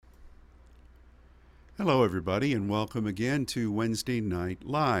Hello, everybody, and welcome again to Wednesday Night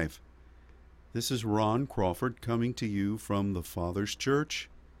Live. This is Ron Crawford coming to you from the Father's Church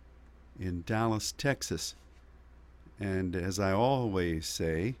in Dallas, Texas. And as I always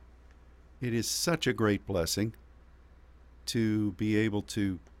say, it is such a great blessing to be able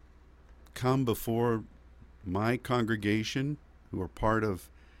to come before my congregation, who are part of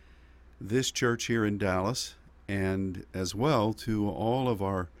this church here in Dallas, and as well to all of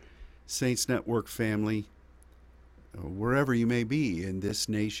our Saints Network family, wherever you may be in this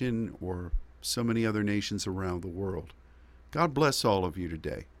nation or so many other nations around the world. God bless all of you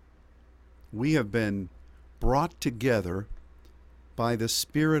today. We have been brought together by the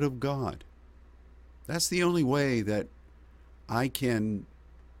Spirit of God. That's the only way that I can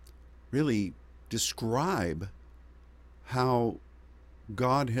really describe how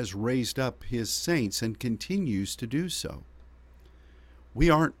God has raised up His saints and continues to do so. We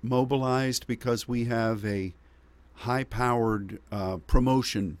aren't mobilized because we have a high-powered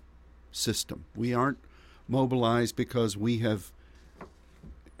promotion system. We aren't mobilized because we have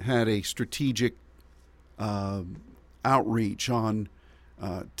had a strategic outreach on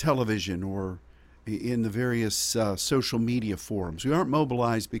television or in the various social media forums. We aren't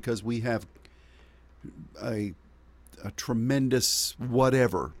mobilized because we have a tremendous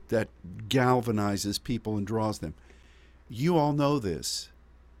whatever that galvanizes people and draws them. You all know this.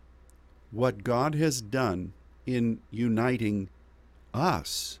 What God has done in uniting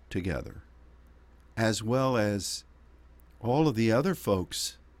us together, as well as all of the other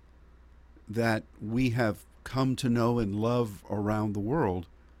folks that we have come to know and love around the world,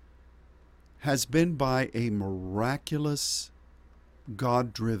 has been by a miraculous,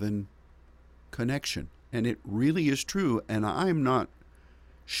 God-driven connection. And it really is true, and I'm not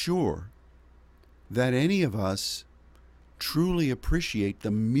sure that any of us truly appreciate the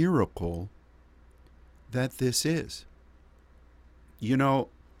miracle that this is. You know,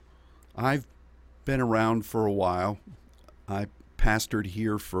 I've been around for a while. I pastored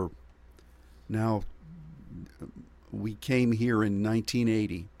here for now, we came here in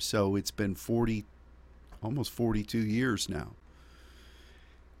 1980, so it's been almost 42 years now.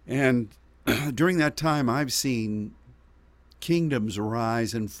 And during that time, I've seen kingdoms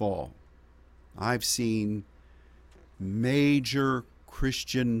rise and fall. I've seen major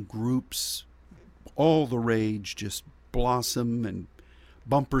Christian groups, all the rage, just blossom, and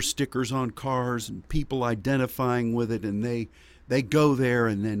bumper stickers on cars and people identifying with it, and they go there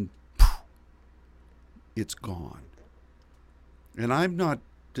and then poof, it's gone. And I'm not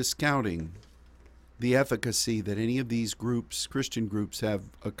discounting the efficacy that any of these groups, Christian groups, have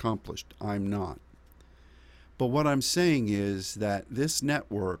accomplished. I'm not. But what I'm saying is that this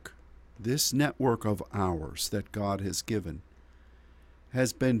network of ours that God has given,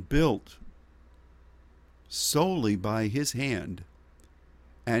 has been built solely by His hand,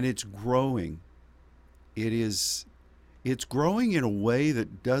 and it's growing. It's growing in a way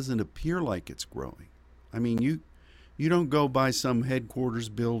that doesn't appear like it's growing. I mean, you don't go by some headquarters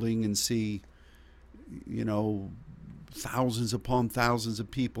building and see, thousands upon thousands of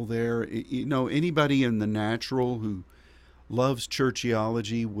people there. Anybody in the natural who loves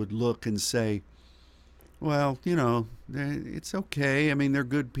churchiology would look and say, well, it's okay. I mean, they're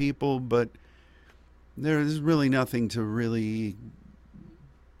good people, but there's really nothing to really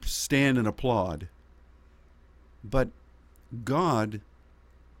stand and applaud. But God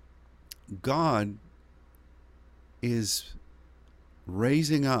is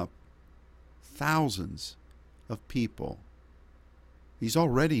raising up thousands of people. He's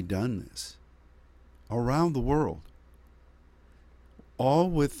already done this around the world, all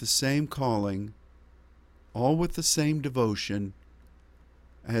with the same calling, all with the same devotion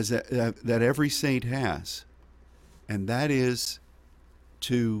as that every saint has, and that is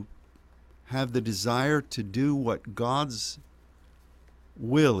to have the desire to do what God's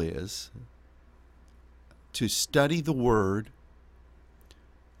will is, to study the Word,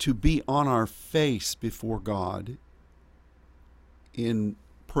 to be on our face before God in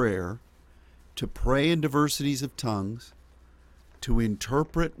prayer, to pray in diversities of tongues, to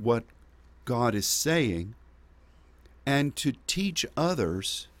interpret what God is saying, and to teach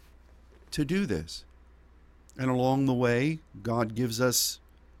others to do this. And along the way, God gives us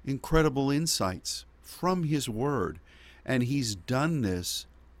incredible insights from His Word, and He's done this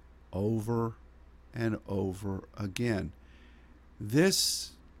over and over again.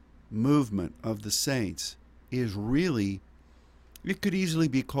 This movement of the saints is really, it could easily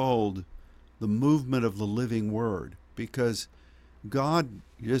be called the movement of the living Word, because God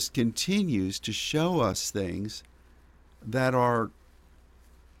just continues to show us things that are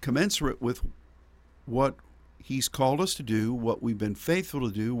commensurate with what He's called us to do, what we've been faithful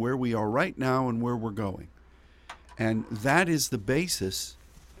to do, where we are right now, and where we're going. And that is the basis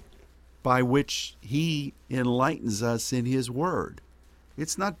by which He enlightens us in His Word.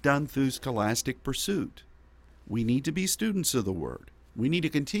 It's not done through scholastic pursuit. We need to be students of the Word. We need to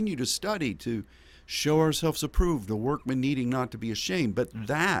continue to study to show ourselves approved, a workman needing not to be ashamed. But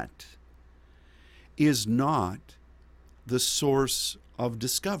that is not the source of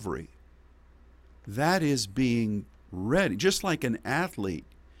discovery. That is being ready. Just like an athlete,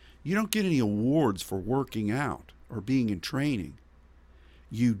 you don't get any awards for working out or being in training.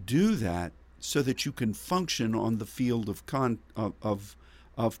 You do that so that you can function on the field of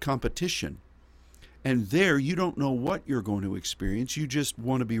competition. And there you don't know what you're going to experience. You just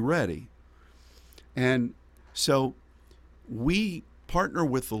want to be ready. And so we partner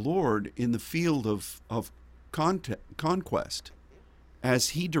with the Lord in the field of conquest as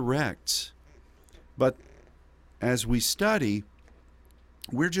He directs. But as we study,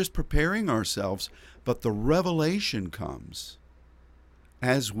 we're just preparing ourselves, but the revelation comes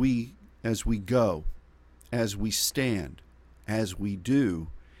as we go, as we stand, as we do,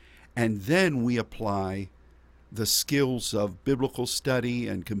 and then we apply the skills of biblical study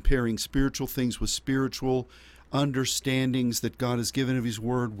and comparing spiritual things with spiritual understandings that God has given of His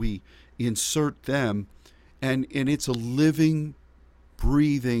Word. We insert them, and it's a living,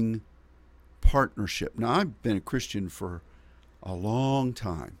 breathing partnership. Now, I've been a Christian for a long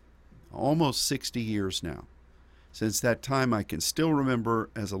time, almost 60 years now. Since that time, I can still remember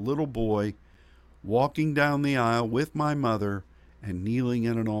as a little boy walking down the aisle with my mother and kneeling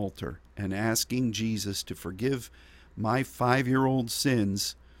at an altar and asking Jesus to forgive my 5-year-old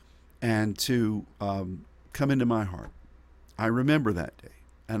sins and to come into my heart. I remember that day,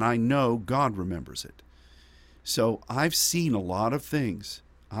 and I know God remembers it. So I've seen a lot of things.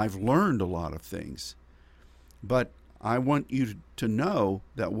 I've learned a lot of things. But I want you to know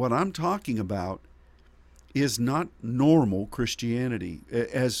that what I'm talking about is not normal Christianity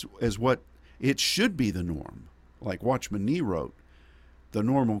as what it should be the norm, like Watchman Nee wrote, the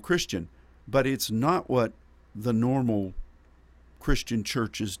normal Christian. But it's not what the normal Christian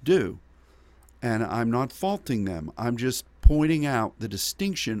churches do. And I'm not faulting them. I'm just pointing out the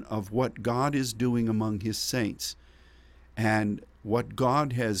distinction of what God is doing among His saints and what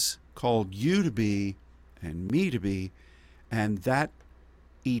God has called you to be and me to be, and that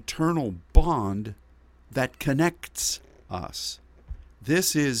eternal bond that connects us.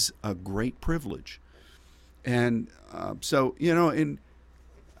 This is a great privilege. And so, and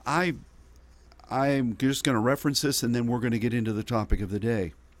I'm just going to reference this, and then we're going to get into the topic of the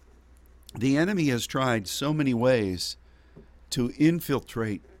day. The enemy has tried so many ways to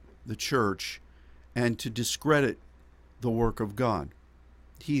infiltrate the church and to discredit the work of God.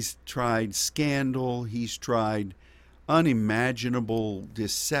 He's tried scandal. He's tried unimaginable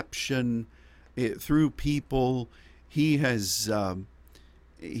deception through people. He has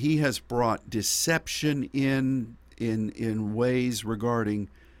brought deception in ways regarding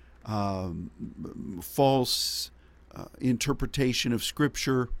false interpretation of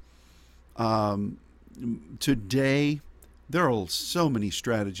Scripture. Today, there are so many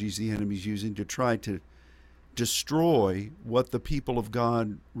strategies the enemy's using to try to destroy what the people of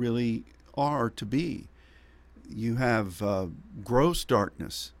God really are to be. You have gross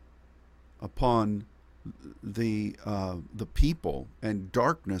darkness upon the people and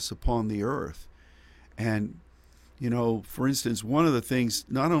darkness upon the earth. And, for instance, one of the things,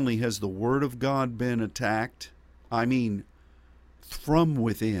 not only has the Word of God been attacked, I mean, from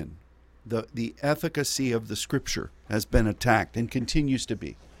within, the efficacy of the Scripture has been attacked and continues to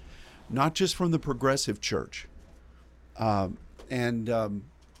be, not just from the progressive church. But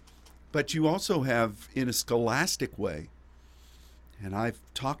you also have, in a scholastic way, and I've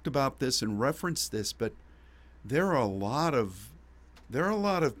talked about this and referenced this, but there are a lot of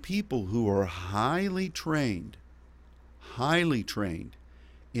people who are highly trained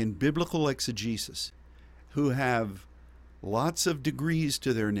in biblical exegesis, who have lots of degrees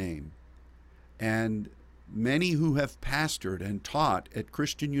to their name, and many who have pastored and taught at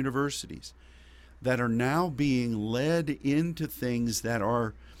Christian universities, that are now being led into things that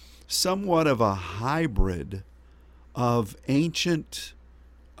are somewhat of a hybrid of ancient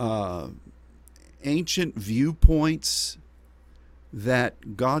viewpoints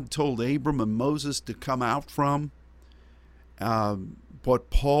that God told Abram and Moses to come out from,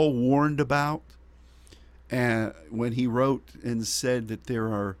 what Paul warned about when he wrote and said that there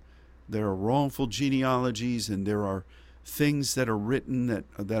are wrongful genealogies and there are things that are written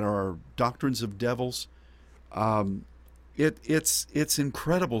that are doctrines of devils. it's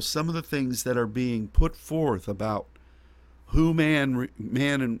incredible some of the things that are being put forth about who men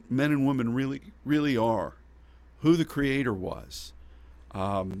and women really are, who the Creator was,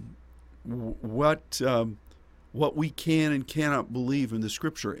 um, what we can and cannot believe in the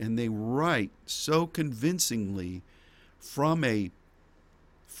Scripture, and they write so convincingly from an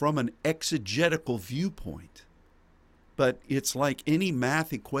exegetical viewpoint. But it's like any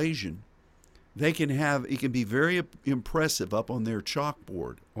math equation. It can be very impressive up on their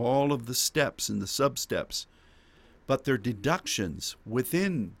chalkboard, all of the steps and the sub-steps, but their deductions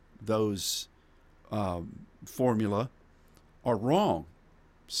within those formula are wrong.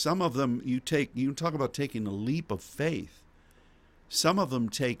 Some of them you talk about taking a leap of faith. Some of them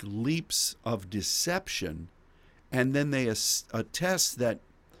take leaps of deception, and then they attest that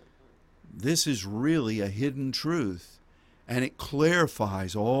this is really a hidden truth, and it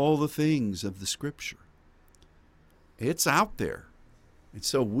clarifies all the things of the Scripture. It's out there. And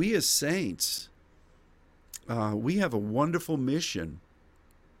so we as saints, we have a wonderful mission,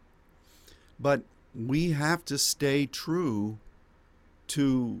 but we have to stay true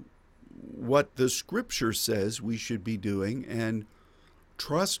to what the Scripture says we should be doing and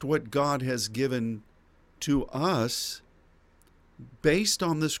trust what God has given to us based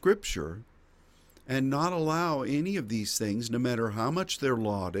on the Scripture, and not allow any of these things, no matter how much they're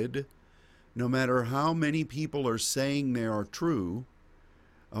lauded, no matter how many people are saying they are true,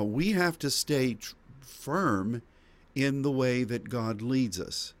 we have to stay firm in the way that God leads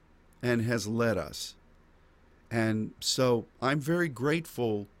us and has led us. And so I'm very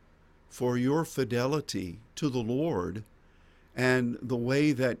grateful for your fidelity to the Lord and the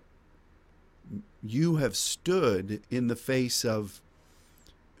way that you have stood in the face of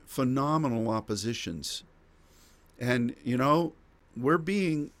phenomenal oppositions. And we're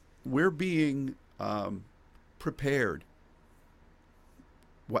being prepared.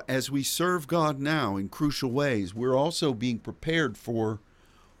 As we serve God now in crucial ways, we're also being prepared for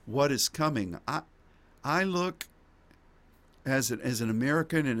what is coming. I look as an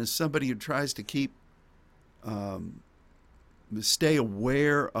American and as somebody who tries to stay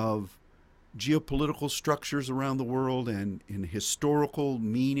aware of geopolitical structures around the world and in historical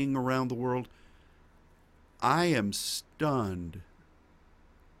meaning around the world. I am stunned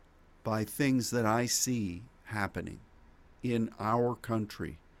by things that I see happening in our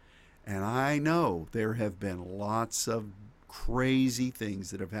country. And I know there have been lots of crazy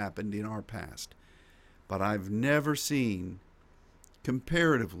things that have happened in our past. But I've never seen,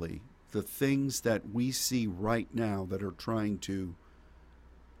 comparatively, the things that we see right now that are trying to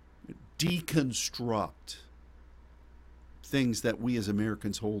deconstruct things that we as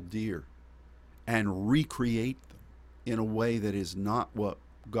Americans hold dear and recreate them in a way that is not what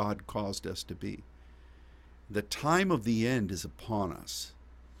God caused us to be. The time of the end is upon us,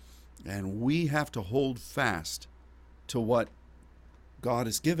 and we have to hold fast to what God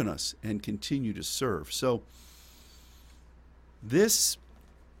has given us and continue to serve. So this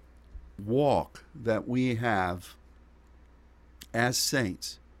walk that we have as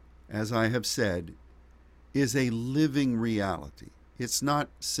saints, as I have said, is a living reality. It's not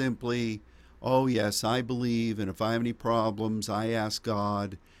simply, oh yes, I believe, and if I have any problems, I ask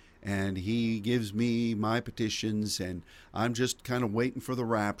God, and He gives me my petitions, and I'm just kind of waiting for the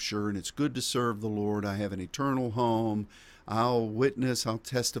rapture, and it's good to serve the Lord. I have an eternal home. I'll witness, I'll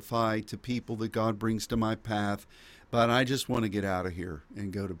testify to people that God brings to my path, but I just want to get out of here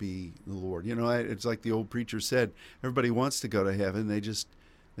and go to be the Lord. You know, it's like the old preacher said, everybody wants to go to heaven, they just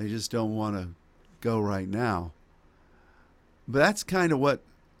don't want to go right now. But that's kind of what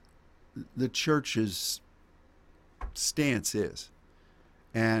the church's stance is.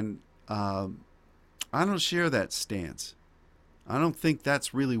 And I don't share that stance. I don't think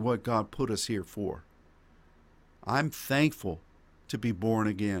that's really what God put us here for. I'm thankful to be born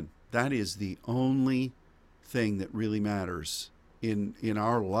again. That is the only thing that really matters in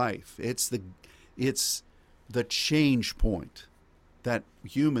our life. It's the change point that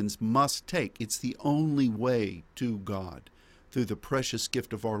humans must take. It's the only way to God through the precious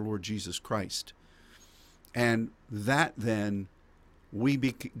gift of our Lord Jesus Christ. And that then we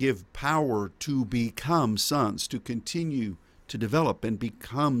give power to become sons, to continue to develop and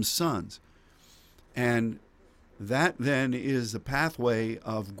become sons. And that then is the pathway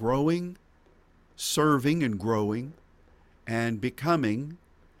of growing, serving and growing, and becoming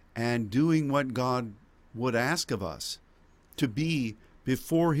and doing what God would ask of us, to be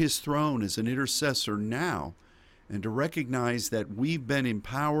before His throne as an intercessor now, and to recognize that we've been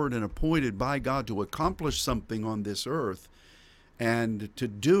empowered and appointed by God to accomplish something on this earth, and to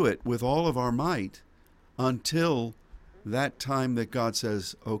do it with all of our might until that time that God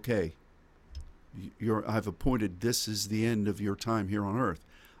says, okay, I've appointed, this is the end of your time here on earth.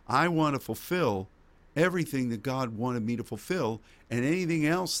 I want to fulfill everything that God wanted me to fulfill, and anything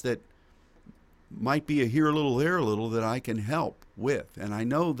else that might be a here a little, there a little that I can help with. And I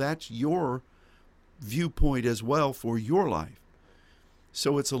know that's your viewpoint as well for your life.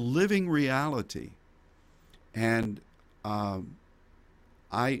 So it's a living reality. And I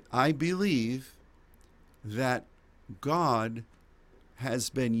believe that God has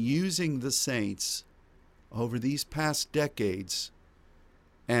been using the saints over these past decades,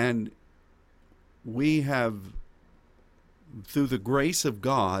 and we have, through the grace of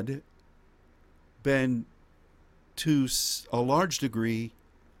God, been to a large degree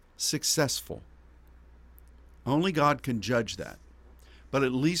successful. Only God can judge that. But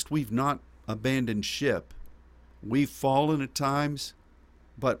at least we've not abandoned ship. We've fallen at times,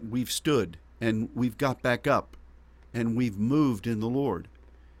 but we've stood and we've got back up and we've moved in the Lord.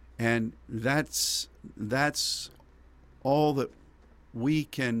 And that's all that we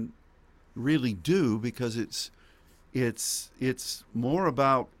can really do, because it's more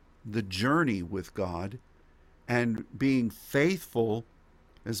about the journey with God and being faithful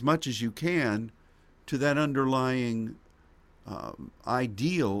as much as you can to that underlying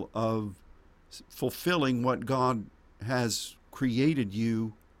ideal of fulfilling what God has created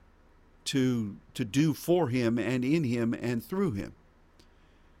you to do for Him and in Him and through Him.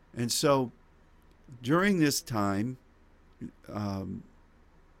 And so during this time,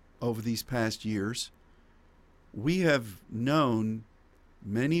 over these past years, we have known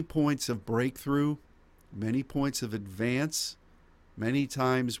many points of breakthrough, many points of advance, many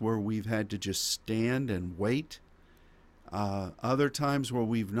times where we've had to just stand and wait, other times where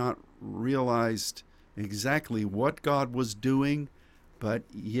we've not realized exactly what God was doing, but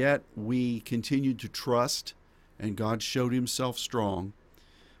yet we continued to trust, and God showed Himself strong.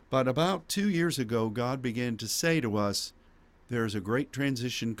 But about 2 years ago, God began to say to us, there's a great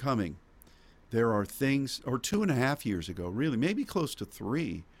transition coming. There are things, or 2.5 years ago, really, maybe close to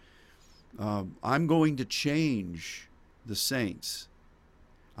 3, I'm going to change the saints.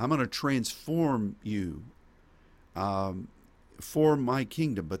 I'm going to transform you for my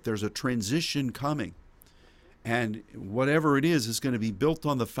kingdom, but there's a transition coming. And whatever it is going to be built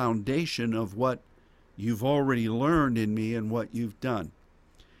on the foundation of what you've already learned in me and what you've done.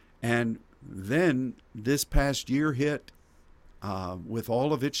 And then this past year hit with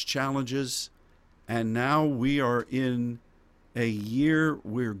all of its challenges, and now we are in a year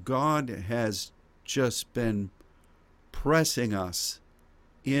where God has just been pressing us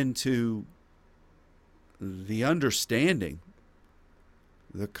into the understanding,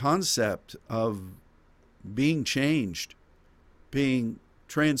 the concept of being changed, being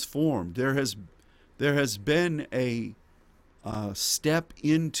transformed. There has been a step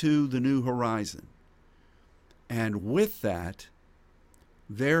into the new horizon. And with that,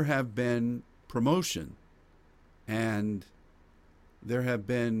 there have been promotion, and there have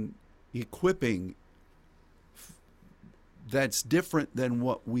been equipping that's different than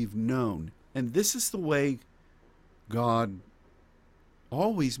what we've known. And this is the way God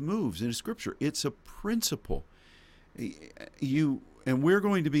always moves in Scripture. It's a principle. And we're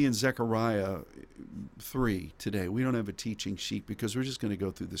going to be in Zechariah 3 today. We don't have a teaching sheet because we're just going to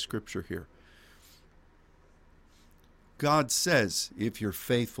go through the Scripture here. God says, if you're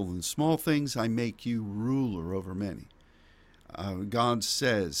faithful in small things, I make you ruler over many. God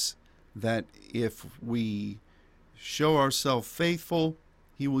says that if we show ourselves faithful,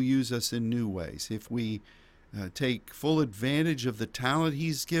 He will use us in new ways. If we take full advantage of the talent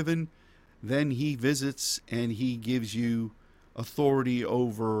He's given, then He visits and He gives you authority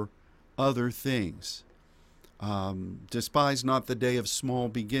over other things. Despise not the day of small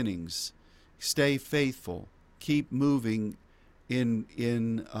beginnings. Stay faithful. Keep moving in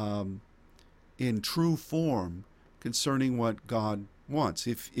true form concerning what God wants.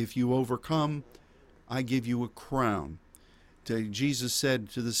 If you overcome, I give you a crown. Jesus said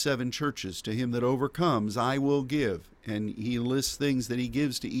to the 7 churches, to him that overcomes, I will give. And He lists things that He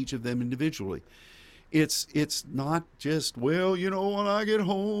gives to each of them individually. It's not just, well, when I get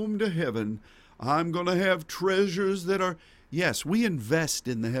home to heaven, I'm going to have treasures that are... Yes, we invest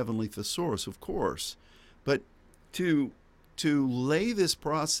in the heavenly thesaurus, of course. But to lay this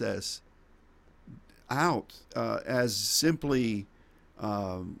process out as simply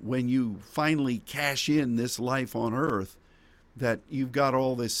when you finally cash in this life on earth, that you've got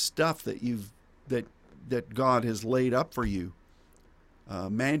all this stuff that God has laid up for you,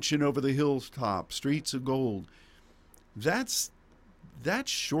 mansion over the hilltop, streets of gold. That's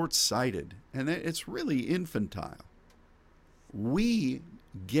short-sighted, and it's really infantile. we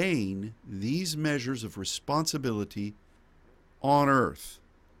gain these measures of responsibility on earth.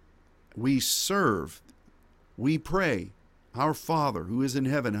 We serve, we pray, Our Father who is in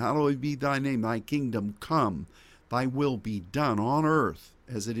heaven, hallowed be thy name, thy kingdom come, thy will be done on earth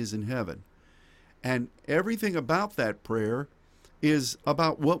as it is in heaven. And everything about that prayer is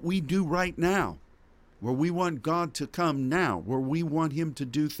about what we do right now, where we want God to come now, where we want him to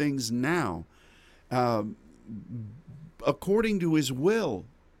do things now, according to his will.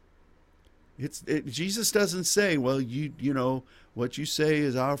 Jesus doesn't say, well, you know, what you say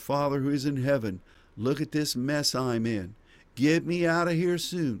is, Our Father who is in heaven, look at this mess I'm in. Get me out of here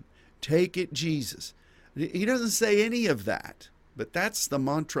soon. Take it, Jesus. He doesn't say any of that, but that's the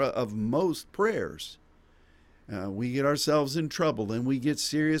mantra of most prayers. We get ourselves in trouble, and we get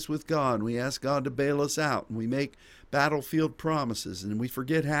serious with God, and we ask God to bail us out, and we make battlefield promises, and we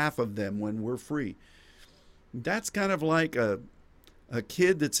forget half of them when we're free. That's kind of like a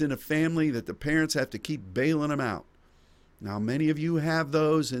kid that's in a family that the parents have to keep bailing them out. Now, many of you have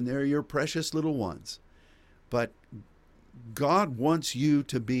those, and they're your precious little ones. But God wants you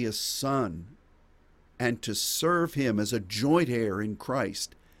to be a son and to serve him as a joint heir in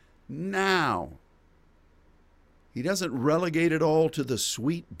Christ now. He doesn't relegate it all to the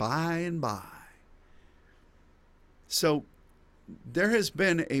sweet by and by. So there has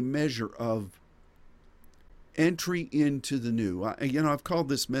been a measure of entry into the new. I've called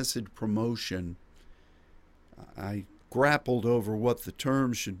this message promotion. I grappled over what the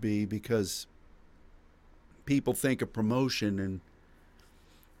term should be because people think of promotion and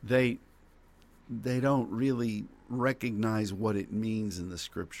they don't really recognize what it means in the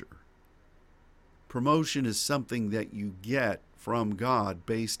scripture. Promotion is something that you get from God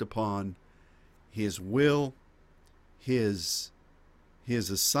based upon his will, his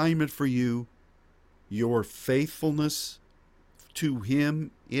assignment for you, your faithfulness to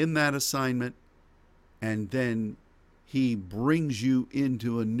him in that assignment, and then he brings you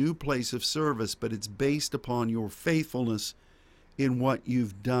into a new place of service, but it's based upon your faithfulness in what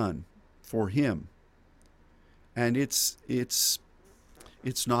you've done for him. And it's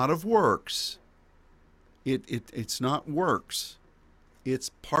not of works. It's not works.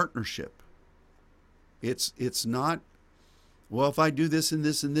 It's partnership. It's not, well, if I do this and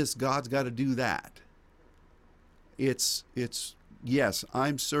this and this, God's got to do that. It's yes,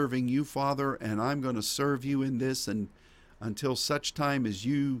 I'm serving you, Father, and I'm going to serve you in this, and until such time as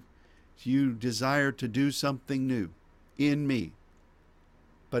you desire to do something new in me.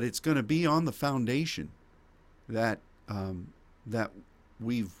 But it's going to be on the foundation that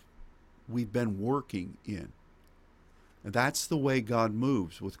we've been working in. And that's the way God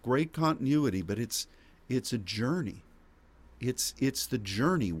moves, with great continuity, but it's a journey. It's the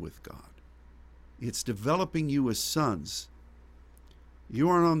journey with God. It's developing you as sons. You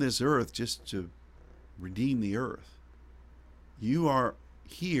aren't on this earth just to redeem the earth. You are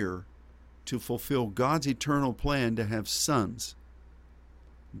here to fulfill God's eternal plan to have sons.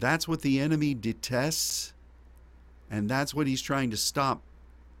 That's what the enemy detests, and that's what he's trying to stop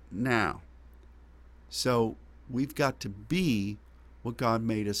now. So we've got to be what God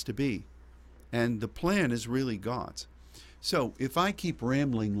made us to be. And the plan is really God's. So if I keep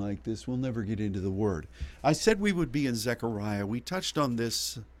rambling like this, we'll never get into the Word. I said we would be in Zechariah. We touched on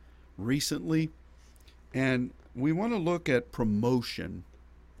this recently, and we want to look at promotion,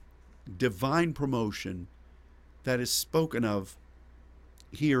 divine promotion that is spoken of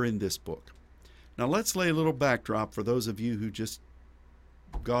here in this book. Now let's lay a little backdrop for those of you who just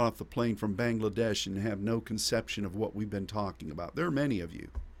got off the plane from Bangladesh and have no conception of what we've been talking about. There are many of you.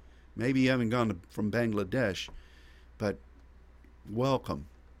 Maybe you haven't gone from Bangladesh, but welcome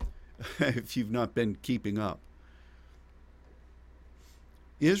if you've not been keeping up.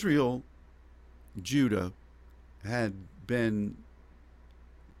 Israel, Judah, had been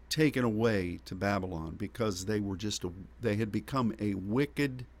taken away to Babylon because they had become a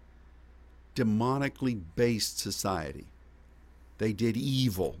wicked, demonically based society. They did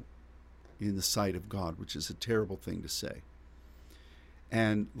evil in the sight of God, which is a terrible thing to say.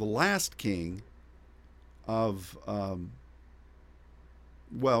 And the last king of,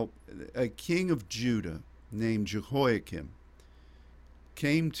 a king of Judah named Jehoiakim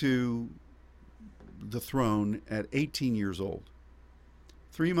came to the throne at 18 years old.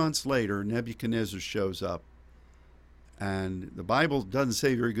 3 months later, Nebuchadnezzar shows up, and the Bible doesn't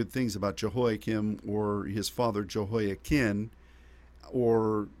say very good things about Jehoiakim or his father Jehoiakim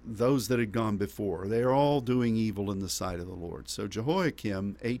or those that had gone before. They are all doing evil in the sight of the Lord. So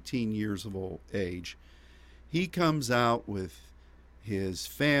Jehoiakim, 18 years of age, he comes out with his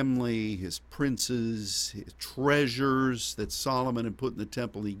family, his princes, his treasures that Solomon had put in the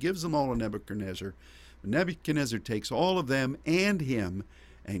temple. He gives them all to Nebuchadnezzar. Nebuchadnezzar takes all of them and him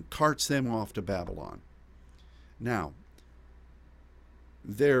and carts them off to Babylon. Now,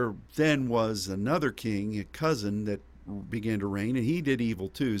 there then was another king, a cousin, that began to reign, and he did evil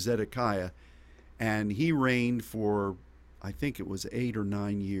too, Zedekiah. And he reigned for, I think it was 8 or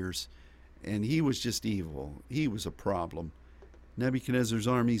 9 years, and he was just evil. He was a problem. Nebuchadnezzar's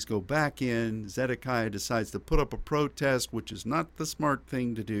armies go back in. Zedekiah decides to put up a protest, which is not the smart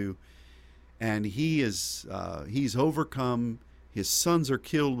thing to do. And he's overcome. His sons are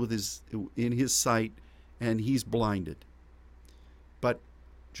killed in his sight, and he's blinded. But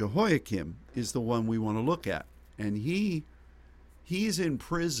Jehoiakim is the one we want to look at. And he's in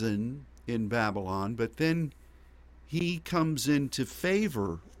prison in Babylon, but then he comes into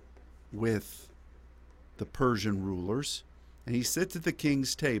favor with the Persian rulers, and he sits at the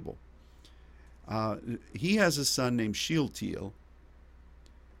king's table. He has a son named Shealtiel,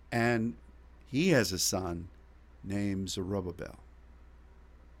 and he has a son named Zerubbabel.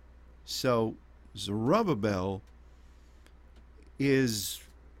 So Zerubbabel is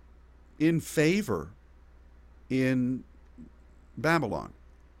in favor in Babylon,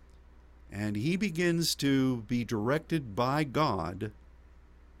 and he begins to be directed by God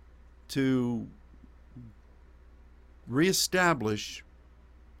to reestablish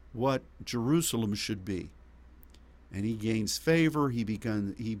what Jerusalem should be. And he gains favor. He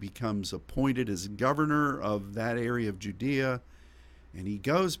becomes appointed as governor of that area of Judea, and he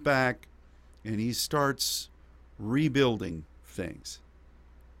goes back and he starts rebuilding things.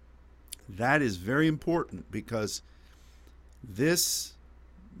 That is very important because this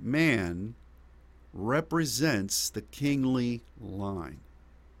man represents the kingly line.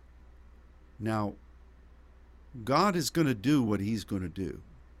 Now, God is going to do what he's going to do.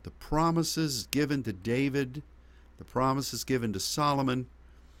 The promises given to David, the promises given to Solomon,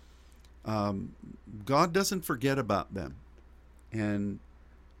 God doesn't forget about them. And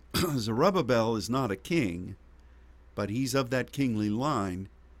Zerubbabel is not a king, but he's of that kingly line,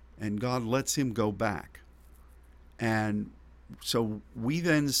 and God lets him go back. And so we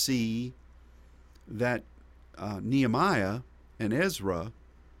then see that Nehemiah and Ezra,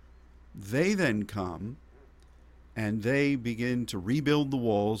 they then come and they begin to rebuild the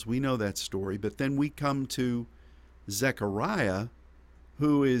walls. We know that story. But then we come to Zechariah,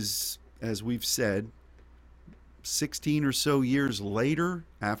 who is, as we've said, 16 or so years later,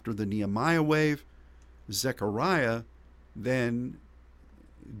 after the Nehemiah wave, Zechariah then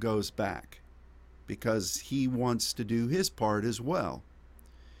goes back because he wants to do his part as well.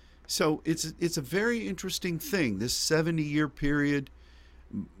 So it's a very interesting thing, this 70-year period.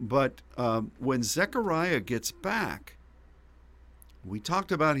 But when Zechariah gets back, we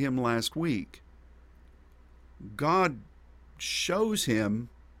talked about him last week, God shows him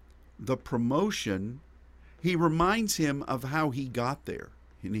the promotion. He reminds him of how he got there.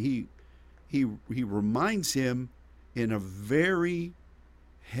 And he reminds him in a very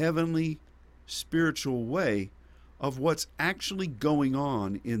heavenly, spiritual way of what's actually going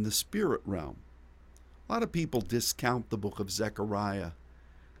on in the spirit realm. A lot of people discount the book of Zechariah,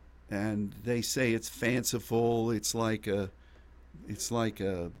 and they say it's fanciful. It's like an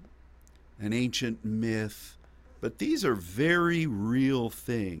ancient myth. But these are very real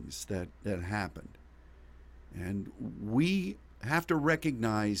things that happened. And we have to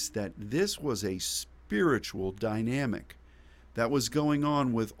recognize that this was a spiritual dynamic that was going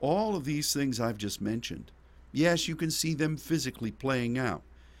on with all of these things I've just mentioned. Yes, you can see them physically playing out,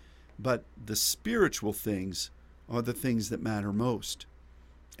 but the spiritual things are the things that matter most.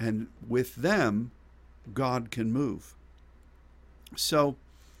 And with them, God can move. So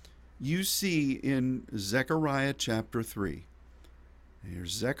you see in Zechariah chapter 3, here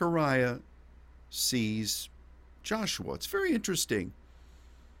Zechariah sees Joshua. It's very interesting.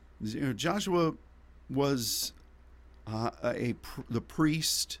 Joshua was the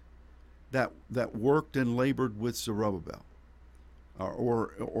priest that worked and labored with Zerubbabel,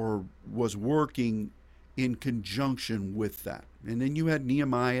 or was working in conjunction with that. And then you had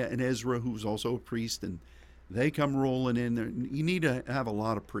Nehemiah and Ezra, who was also a priest, and they come rolling in there. You need to have a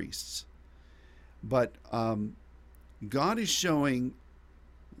lot of priests. But God is showing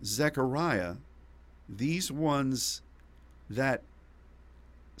Zechariah these ones that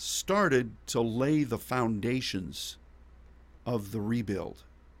started to lay the foundations of the rebuild.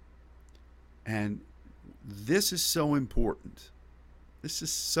 And this is so important. This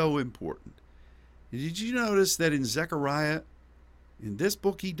is so important. Did you notice that in Zechariah, in this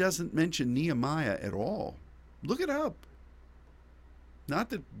book, he doesn't mention Nehemiah at all? Look it up. Not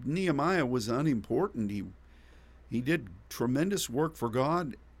that Nehemiah was unimportant. He did tremendous work for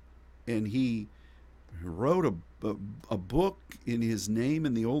God, and he wrote a book in his name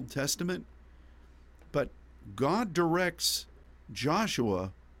in the Old Testament. But God directs God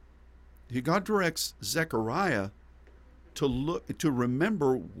directs Zechariah to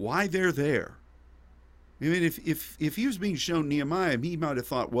remember why they're there. I mean, if he was being shown Nehemiah, he might have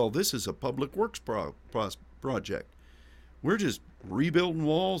thought, well, this is a public works project. We're just rebuilding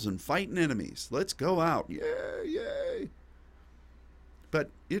walls and fighting enemies. Let's go out. Yay, yay.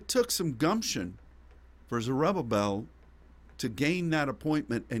 But it took some gumption for Zerubbabel to gain that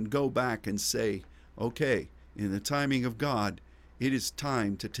appointment and go back and say, okay, in the timing of God, it is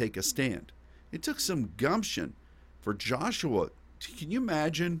time to take a stand. It took some gumption for Joshua. Can you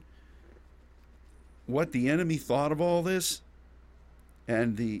imagine what the enemy thought of all this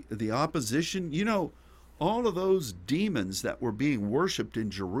and the opposition? You know, all of those demons that were being worshipped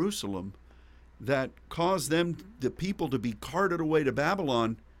in Jerusalem that caused the people to be carted away to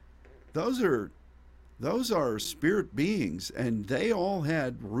Babylon, those are spirit beings, and they all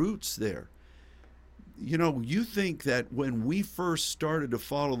had roots there. You know, you think that when we first started to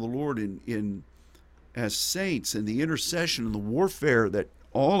follow the Lord in as saints, and the intercession and the warfare that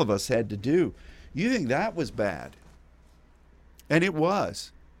all of us had to do, you think that was bad. And it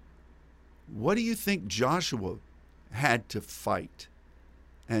was. What do you think Joshua had to fight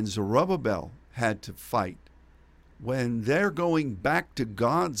and Zerubbabel had to fight when they're going back to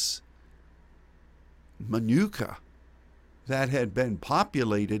God's Manuka that had been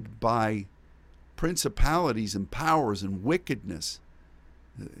populated by principalities and powers and wickedness,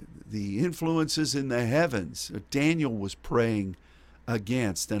 the influences in the heavens Daniel was praying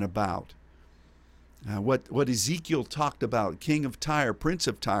against and about? What Ezekiel talked about, king of Tyre, prince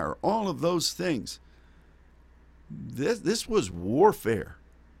of Tyre, all of those things. This was warfare.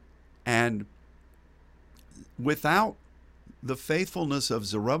 And without the faithfulness of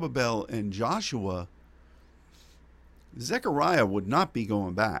Zerubbabel and Joshua, Zechariah would not be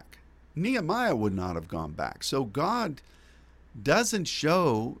going back. Nehemiah would not have gone back. So God doesn't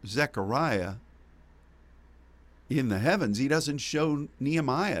show Zechariah in the heavens. He doesn't show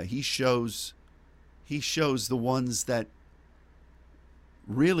Nehemiah. He shows the ones that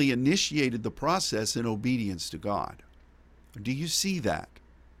really initiated the process in obedience to God. Do you see that?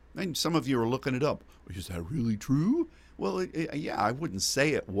 And some of you are looking it up. Is that really true? Well, yeah, I wouldn't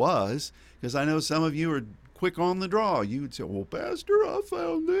say it was, because I know some of you are quick on the draw. You'd say, well, Pastor, I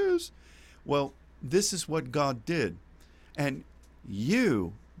found this. Well, this is what God did. And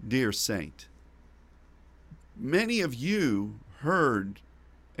you, dear saint, many of you heard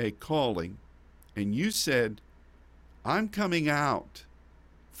a calling, and you said, I'm coming out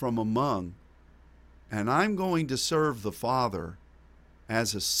from among, and I'm going to serve the Father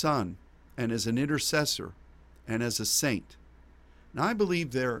as a son and as an intercessor and as a saint. Now, I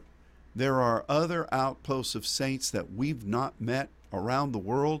believe there are other outposts of saints that we've not met around the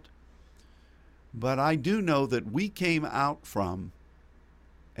world, but I do know that we came out from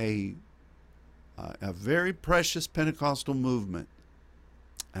a very precious Pentecostal movement.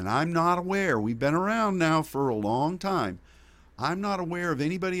 And I'm not aware, we've been around now for a long time, I'm not aware of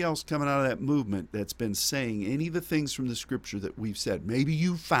anybody else coming out of that movement that's been saying any of the things from the Scripture that we've said. Maybe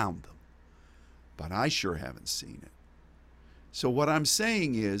you found them, but I sure haven't seen it. So what I'm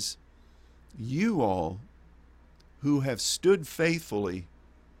saying is, you all who have stood faithfully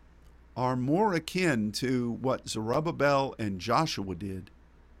are more akin to what Zerubbabel and Joshua did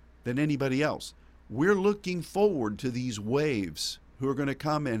than anybody else. We're looking forward to these waves who are going to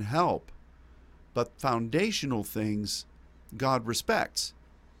come and help, but foundational things God respects.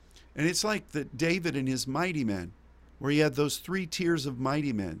 And it's like that David and his mighty men, where he had those 3 tiers of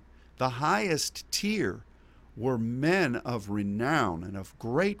mighty men. The highest tier were men of renown and of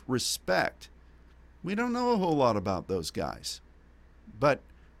great respect. We don't know a whole lot about those guys, but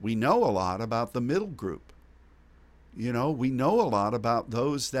we know a lot about the middle group. You know, we know a lot about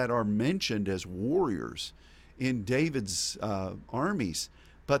those that are mentioned as warriors in David's armies.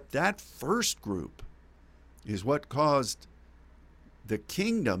 But that first group is what caused the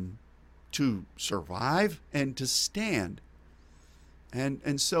kingdom to survive and to stand.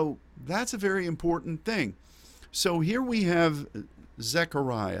 And so that's a very important thing. So here we have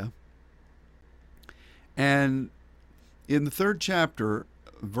Zechariah, and in the 3rd chapter,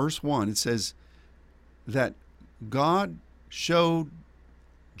 verse 1, it says that God showed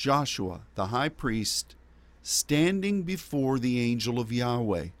Joshua, the high priest, standing before the angel of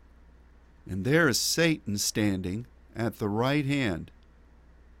Yahweh. And there is Satan standing at the right hand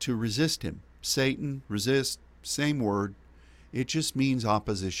to resist him. Satan, resist, same word. It just means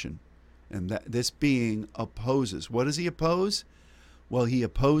opposition. And that this being opposes. What does he oppose? Well, he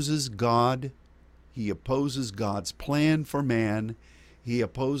opposes God. He opposes God's plan for man. He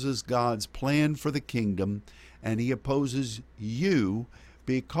opposes God's plan for the kingdom. And he opposes you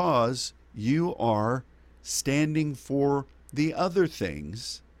because you are standing for the other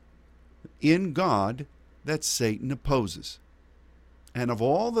things in God that Satan opposes. And of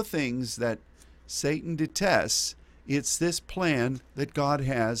all the things that Satan detests, it's this plan that God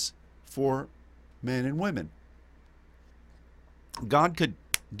has for men and women. God could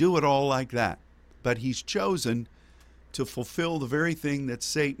do it all like that, but he's chosen to fulfill the very thing that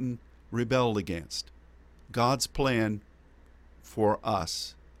Satan rebelled against. God's plan for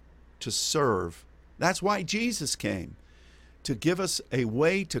us to serve. That's why Jesus came, to give us a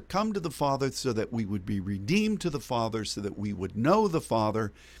way to come to the Father so that we would be redeemed to the Father, so that we would know the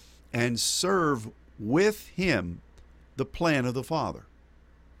Father and serve with him the plan of the Father.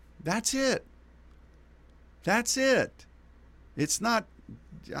 That's it. That's it. It's not,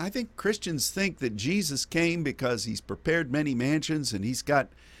 I think Christians think that Jesus came because he's prepared many mansions and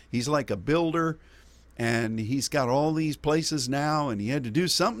he's like a builder and he's got all these places now and he had to do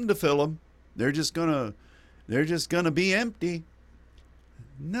something to fill them. They're just gonna be empty.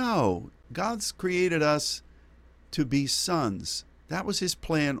 No, God's created us to be sons. That was his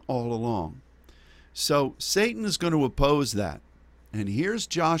plan all along. So Satan is going to oppose that. And here's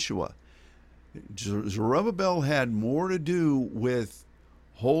Joshua. Zerubbabel had more to do with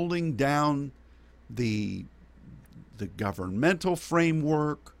holding down the governmental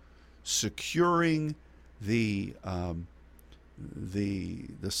framework, securing the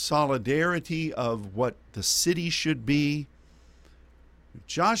solidarity of what the city should be.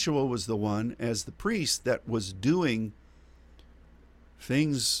 Joshua was the one, as the priest, that was doing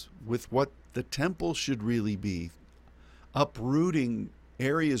things with what the temple should really be, uprooting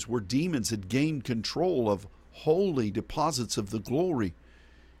areas where demons had gained control of holy deposits of the glory.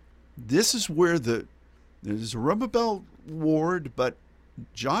 This is where the Zerubbabel warred, but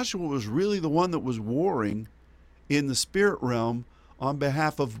Joshua was really the one that was warring in the spirit realm on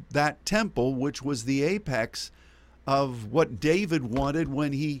behalf of that temple, which was the apex of what David wanted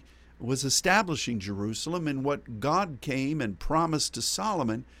when he was establishing Jerusalem and what God came and promised to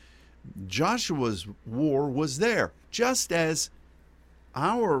Solomon. Joshua's war was there, just as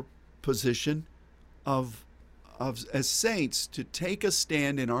our position as saints to take a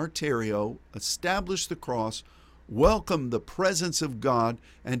stand in our terrio, establish the cross, welcome the presence of God,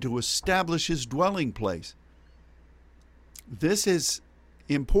 and to establish his dwelling place. This is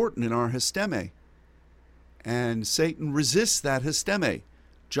important in our histeme, and Satan resists that histeme.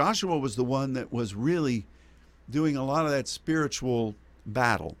 Joshua was the one that was really doing a lot of that spiritual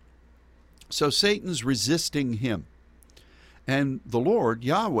battle. So Satan's resisting him. And the Lord,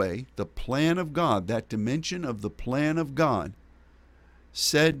 Yahweh, the plan of God, that dimension of the plan of God,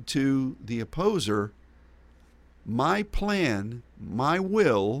 said to the opposer, my plan, my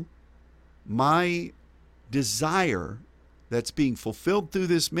will, my desire that's being fulfilled through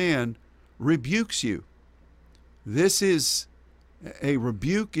this man rebukes you. This is, a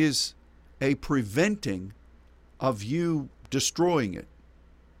rebuke is a preventing of you destroying it.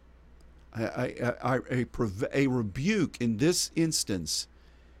 A rebuke in this instance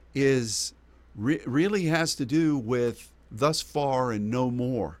is really has to do with thus far and no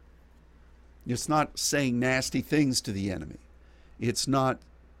more. It's not saying nasty things to the enemy. It's not,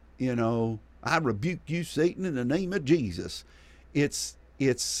 I rebuke you, Satan, in the name of Jesus. It's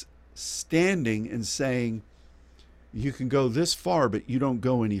standing and saying, you can go this far, but you don't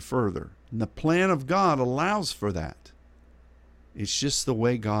go any further. And the plan of God allows for that. It's just the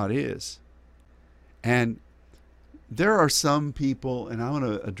way God is. And there are some people, and I want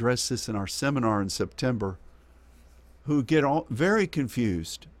to address this in our seminar in September, who get very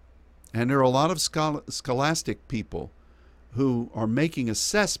confused. And there are a lot of scholastic people who are making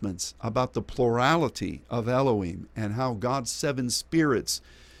assessments about the plurality of Elohim and how God's seven spirits,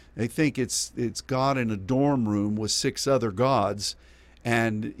 they think it's God in a dorm room with six other gods,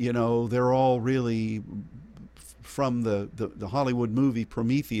 and they're all really from the Hollywood movie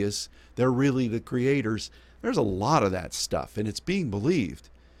Prometheus. They're really the creators. There's a lot of that stuff, and it's being believed,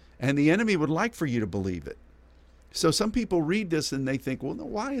 and the enemy would like for you to believe it. So some people read this and they think, well,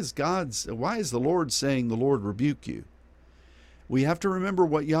 why is the Lord saying the Lord rebuke you? We have to remember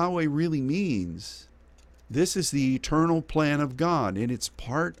what Yahweh really means. This is the eternal plan of God, and it's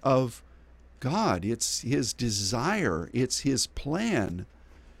part of God. It's his desire. It's his plan.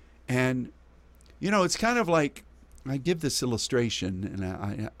 And, it's kind of like, I give this illustration,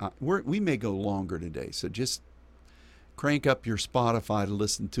 and we may go longer today, so just crank up your Spotify to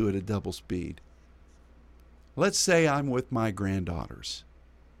listen to it at double speed. Let's say I'm with my granddaughters,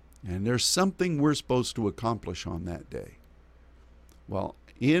 and there's something we're supposed to accomplish on that day. Well,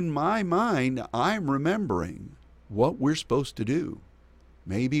 in my mind, I'm remembering what we're supposed to do.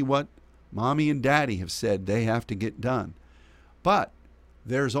 Maybe what Mommy and Daddy have said they have to get done. But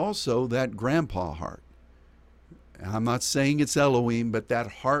there's also that grandpa heart. I'm not saying it's Elohim, but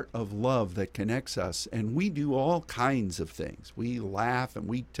that heart of love that connects us. And we do all kinds of things. We laugh and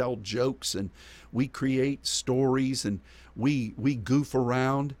we tell jokes and we create stories and we goof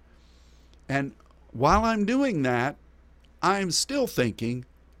around. And while I'm doing that, I'm still thinking,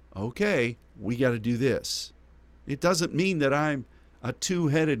 okay, we got to do this. It doesn't mean that I'm a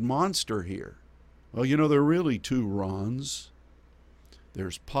two-headed monster here. Well, there are really two Rons.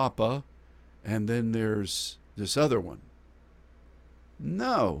 There's Papa, and then there's this other one.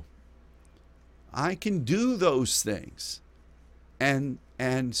 No. I can do those things and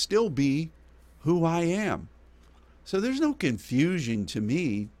still be who I am. So there's no confusion to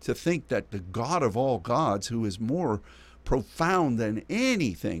me to think that the God of all gods, who is more profound than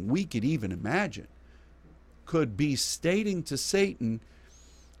anything we could even imagine, could be stating to Satan,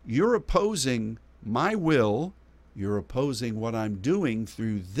 you're opposing my will, you're opposing what I'm doing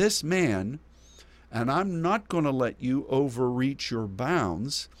through this man, and I'm not going to let you overreach your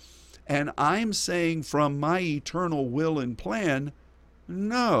bounds. And I'm saying from my eternal will and plan,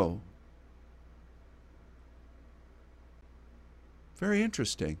 no. Very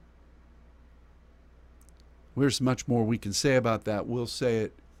interesting. There's much more we can say about that. We'll say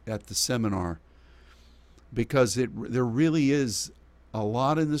it at the seminar, because there really is a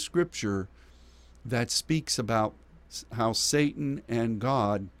lot in the Scripture that speaks about how Satan and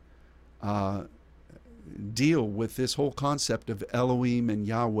God deal with this whole concept of Elohim and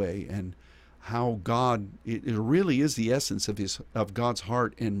Yahweh, and how God, it really is the essence of God's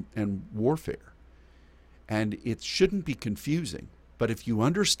heart and warfare. And it shouldn't be confusing. But if you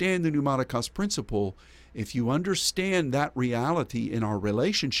understand the pneumatikos principle, if you understand that reality in our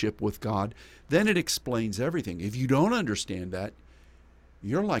relationship with God, then it explains everything. If you don't understand that,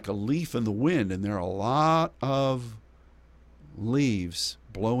 you're like a leaf in the wind, and there are a lot of leaves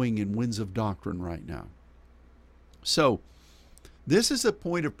blowing in winds of doctrine right now. So, this is a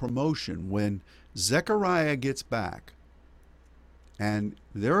point of promotion when Zechariah gets back, and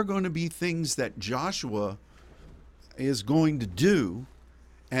there are going to be things that Joshua is going to do,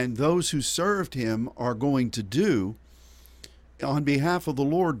 and those who served him are going to do on behalf of the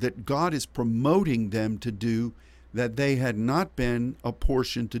Lord, that God is promoting them to do that they had not been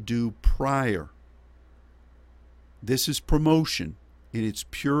apportioned to do prior. This is promotion in its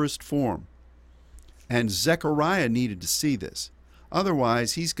purest form. And Zechariah needed to see this.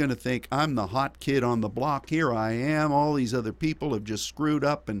 Otherwise, he's going to think, I'm the hot kid on the block. Here I am. All these other people have just screwed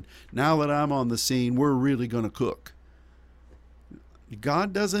up, and now that I'm on the scene, we're really going to cook.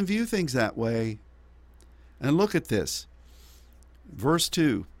 God doesn't view things that way. And look at this. Verse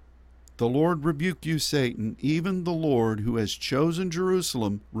 2. The Lord rebuke you, Satan, even the Lord who has chosen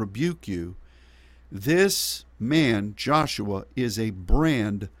Jerusalem rebuke you. This man, Joshua, is a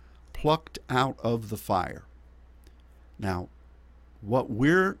brand plucked out of the fire. Now, what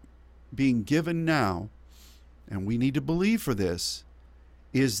we're being given now, and we need to believe for this,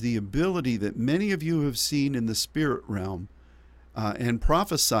 is the ability that many of you have seen in the spirit realm and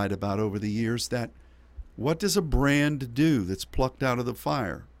prophesied about over the years, that what does a brand do that's plucked out of the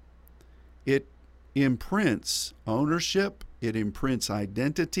fire? It imprints ownership, it imprints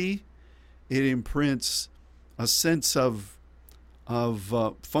identity, it imprints a sense of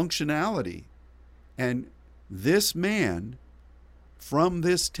functionality. And this man from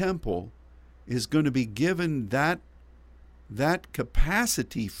this temple is going to be given that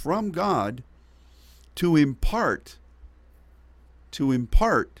capacity from God to impart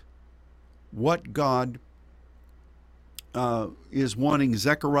what God is wanting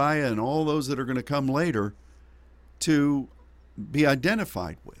Zechariah and all those that are going to come later to be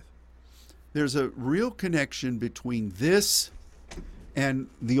identified with. There's a real connection between this and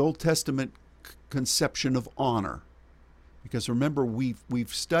the Old Testament conception of honor. Because remember,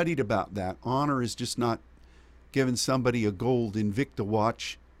 we've studied about that. Honor is just not giving somebody a gold Invicta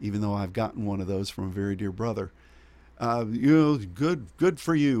watch, even though I've gotten one of those from a very dear brother. Good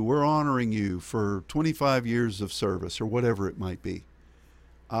for you. We're honoring you for 25 years of service, or whatever it might be.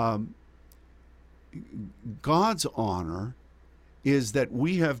 God's honor is that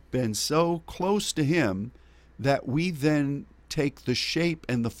we have been so close to Him that we then take the shape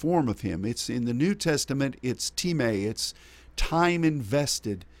and the form of Him. It's in the New Testament, it's time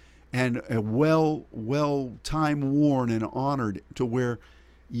invested. and a well time worn and honored, to where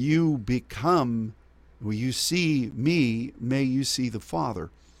you become, when you see me, may you see the Father.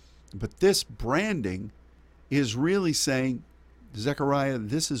 But this branding is really saying, Zechariah,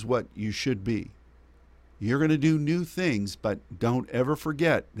 this is what you should be. You're going to do new things, but don't ever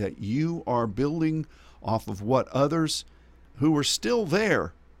forget that you are building off of what others who are still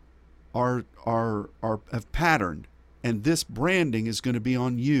there are have patterned. And this branding is going to be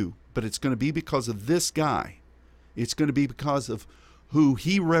on you, but it's going to be because of this guy. It's going to be because of who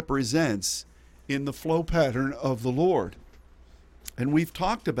he represents in the flow pattern of the Lord. And we've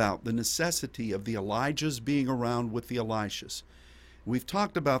talked about the necessity of the Elijahs being around with the Elishas. We've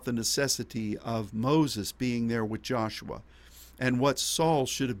talked about the necessity of Moses being there with Joshua, and what Saul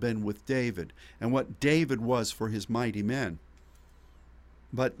should have been with David, and what David was for his mighty men.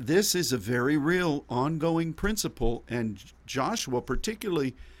 But this is a very real ongoing principle, and Joshua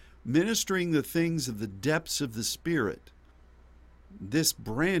particularly ministering the things of the depths of the Spirit. This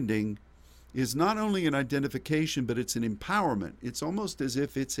branding is not only an identification, but it's an empowerment. It's almost as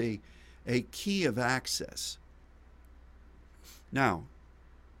if it's a key of access. Now,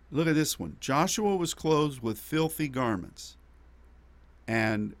 look at this one. Joshua was clothed with filthy garments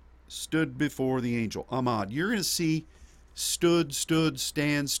and stood before the angel. Amad. You're going to see stood,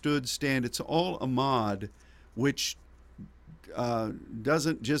 stand. It's all amad, which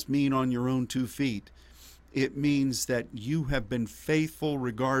doesn't just mean on your own 2 feet. It means that you have been faithful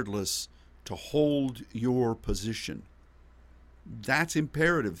regardless to hold your position. That's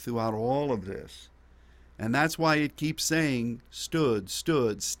imperative throughout all of this. And that's why it keeps saying stood,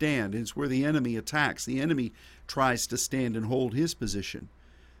 stand. It's where the enemy attacks. The enemy tries to stand and hold his position.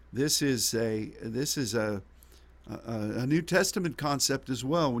 This is a New Testament concept as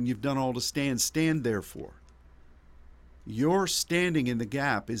well. When you've done all to stand therefore. Your standing in the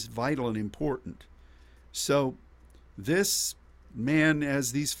gap is vital and important. So this man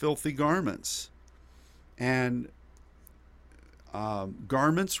has these filthy garments, and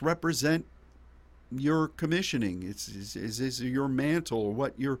garments represent your commissioning. It's your mantle, or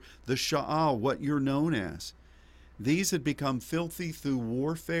what the sha'al, what you're known as. These had become filthy through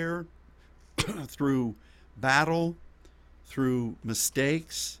warfare, through battle, through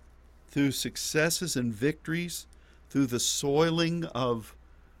mistakes, through successes and victories, through the soiling of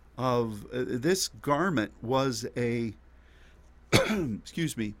this garment was a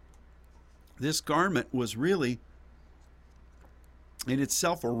excuse me. This garment was really in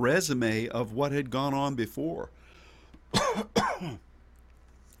itself a resume of what had gone on before.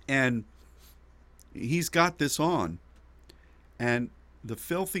 And he's got this on, and the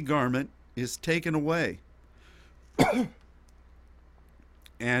filthy garment is taken away.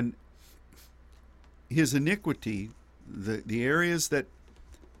 And his iniquity, the areas that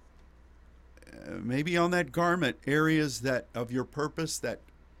maybe on that garment, areas that of your purpose that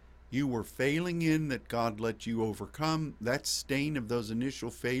you were failing in, that God let you overcome, that stain of those initial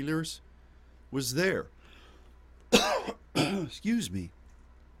failures was there. Excuse me.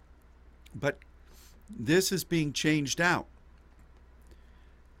 But this is being changed out.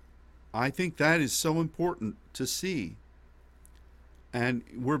 I think that is so important to see. And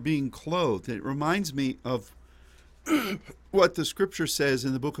we're being clothed. It reminds me of what the scripture says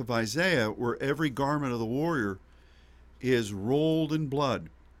in the book of Isaiah, where every garment of the warrior is rolled in blood.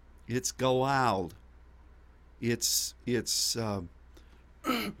 It's galal. It's the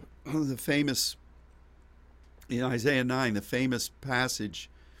famous, in Isaiah 9, the famous passage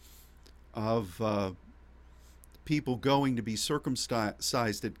of people going to be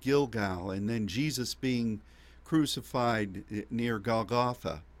circumcised at Gilgal, and then Jesus being crucified near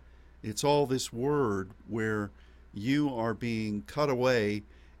Golgotha. It's all this word where you are being cut away,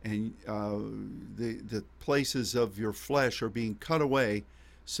 and the places of your flesh are being cut away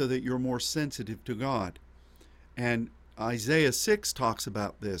so that you're more sensitive to God. And Isaiah 6 talks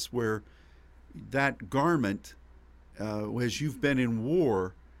about this, where that garment, as you've been in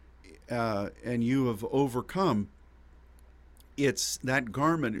war and you have overcome, that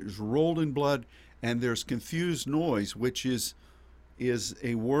garment is rolled in blood, and there's confused noise, which is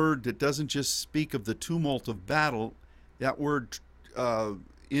a word that doesn't just speak of the tumult of battle. That word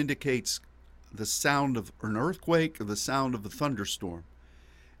indicates the sound of an earthquake or the sound of a thunderstorm.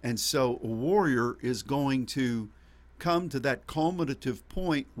 And so a warrior is going to come to that culminative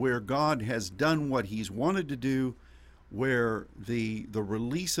point where God has done what he's wanted to do, where the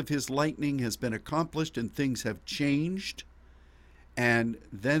release of his lightning has been accomplished and things have changed. And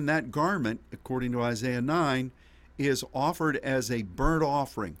then that garment, according to Isaiah 9, is offered as a burnt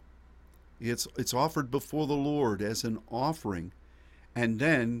offering. It's offered before the Lord as an offering. And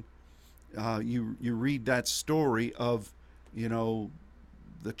then You read that story of, you know,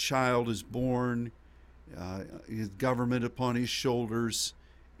 the child is born, his government upon his shoulders.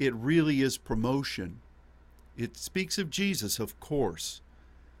 It really is promotion. It speaks of Jesus, of course,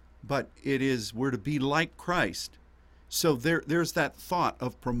 but it is we're to be like Christ. So there's that thought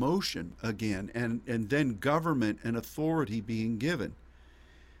of promotion again, and then government and authority being given.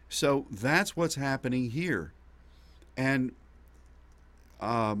 So that's what's happening here. And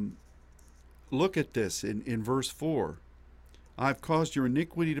look at this in verse 4. I've caused your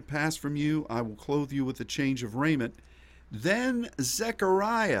iniquity to pass from you. I will clothe you with a change of raiment. Then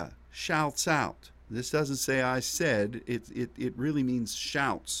Zechariah shouts out. This doesn't say I said. It really means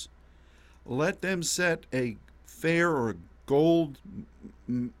shouts. Let them set a fair or gold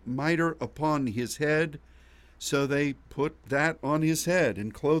mitre upon his head. So they put that on his head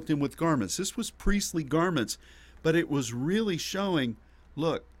and clothed him with garments. This was priestly garments, but it was really showing,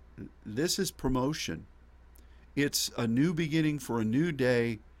 look, this is promotion. It's a new beginning for a new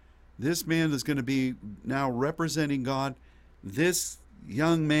day. This man is going to be now representing God. This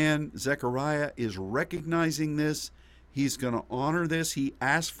young man, Zechariah, is recognizing this. He's going to honor this. He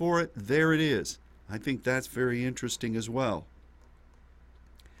asked for it. There it is. I think that's very interesting as well.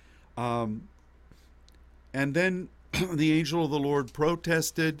 And then the angel of the Lord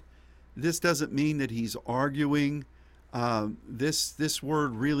protested. This doesn't mean that he's arguing. This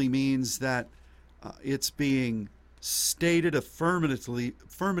word really means that it's being stated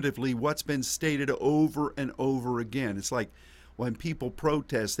affirmatively what's been stated over and over again. It's like when people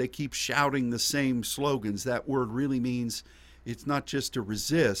protest, they keep shouting the same slogans. That word really means it's not just to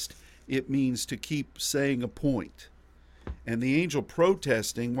resist, it means to keep saying a point. And the angel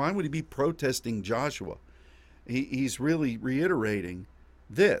protesting, why would he be protesting Joshua? He's really reiterating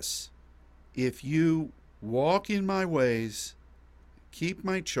this. If you walk in my ways, keep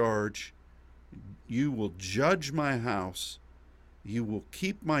my charge, you will judge my house, you will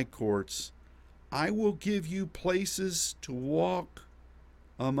keep my courts, I will give you places to walk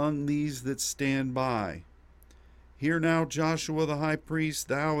among these that stand by. Hear now, Joshua the high priest,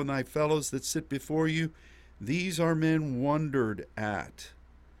 thou and thy fellows that sit before you, these are men wondered at.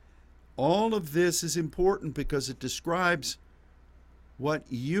 All of this is important because it describes what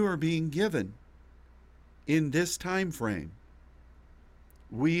you are being given in this time frame.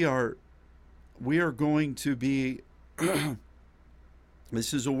 We are going to be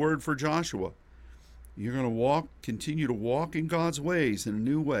this is a word for Joshua. You're going to continue to walk in God's ways in a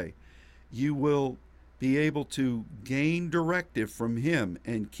new way. You will be able to gain directive from him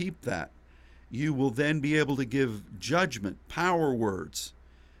and keep that. You will then be able to give judgment, power words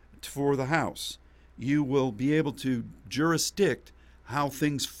for the house. You will be able to jurisdict how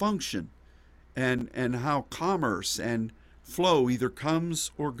things function and how commerce and flow either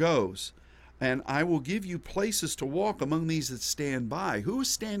comes or goes. And I will give you places to walk among these that stand by. Who is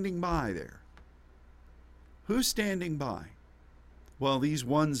standing by there? Who's standing by? Well, these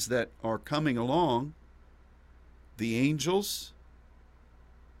ones that are coming along, the angels,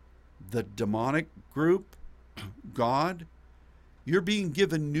 the demonic group, God. You're being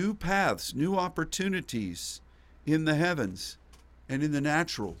given new paths, new opportunities in the heavens and in the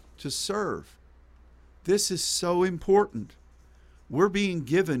natural to serve. This is so important. We're being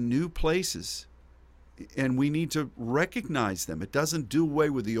given new places, and we need to recognize them. It doesn't do away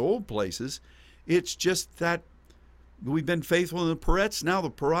with the old places. It's just that we've been faithful in the Peretz. Now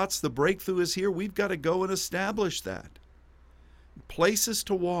the Peretz, the breakthrough is here. We've got to go and establish that. Places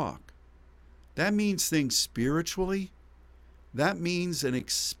to walk. That means things spiritually. That means an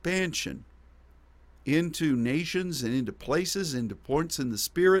expansion into nations and into places, into points in the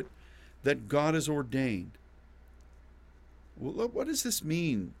Spirit that God has ordained. Well, what does this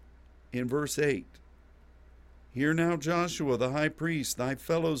mean in verse 8? Hear now, Joshua, the high priest, thy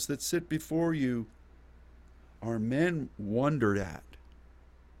fellows that sit before you are men wondered at.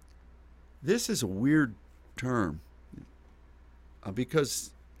 This is a weird term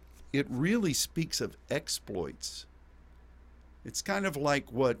because it really speaks of exploits. It's kind of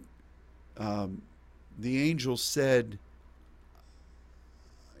like what the angel said,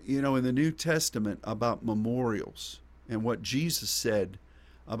 in the New Testament about memorials, and what Jesus said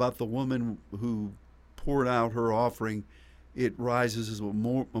about the woman who poured out her offering. It rises as a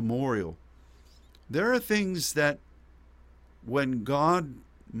memorial. There are things that when God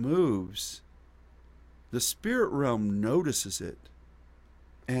moves, the spirit realm notices it,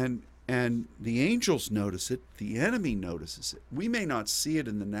 and the angels notice it, the enemy notices it. We may not see it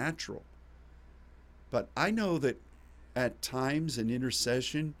in the natural, but I know that at times in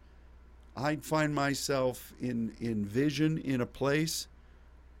intercession, I'd find myself in vision in a place,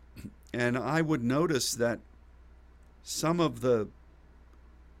 And I would notice that some of the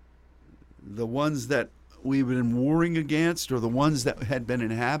ones that we've been warring against, or the ones that had been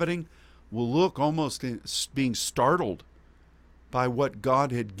inhabiting, will look almost being startled by what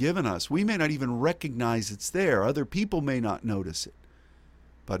God had given us. We may not even recognize it's there. Other people may not notice it.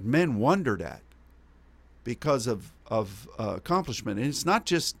 But men wondered at because of accomplishment. And it's not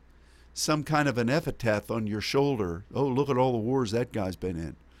just some kind of an epitaph on your shoulder. Oh, look at all the wars that guy's been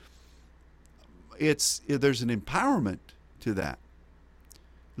in. There's an empowerment to that.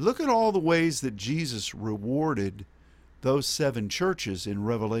 Look at all the ways that Jesus rewarded those 7 churches in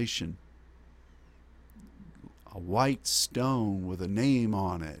Revelation. A white stone with a name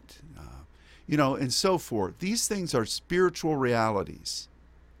on it, and so forth. These things are spiritual realities.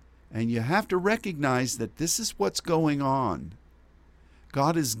 And you have to recognize that this is what's going on.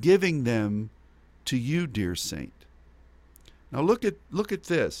 God is giving them to you, dear saint. Now look at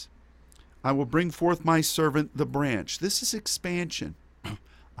this. I will bring forth my servant, the branch. This is expansion.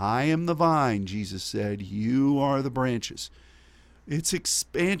 I am the vine, Jesus said. You are the branches. It's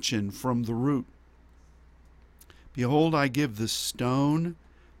expansion from the root. Behold, I give the stone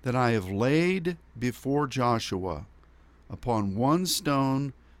that I have laid before Joshua. Upon one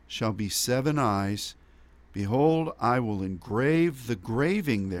stone shall be 7 eyes. Behold, I will engrave the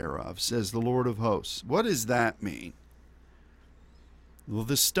graving thereof, says the Lord of hosts. What does that mean? Well,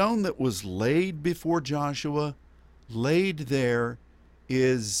 the stone that was laid before Joshua, laid there,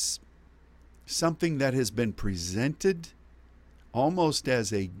 is something that has been presented almost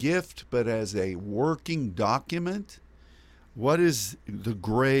as a gift, but as a working document. What is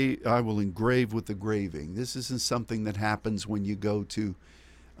the I will engrave with the graving? This isn't something that happens when you go to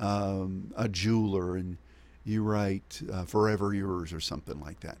a jeweler and you write forever yours or something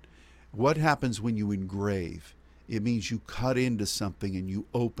like that. What happens when you engrave? It means you cut into something and you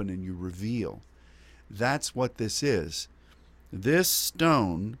open and you reveal. That's what this is. This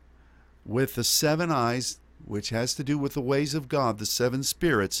stone with the 7 eyes, which has to do with the ways of God, the 7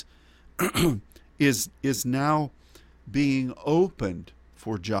 spirits, is now being opened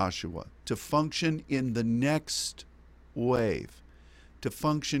for Joshua to function in the next wave. To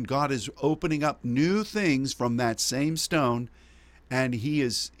function, God is opening up new things from that same stone, and he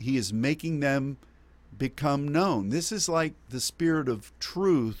is making them become known. This is like the Spirit of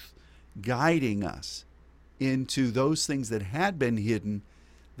truth guiding us into those things that had been hidden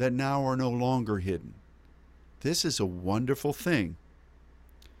that now are no longer hidden. This is a wonderful thing.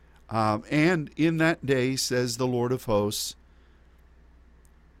 And in that day, says the Lord of hosts,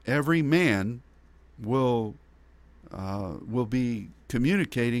 every man will be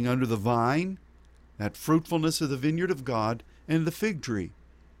communicating under the vine, that fruitfulness of the vineyard of God, and the fig tree,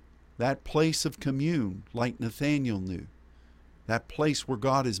 that place of commune, like Nathanael knew, that place where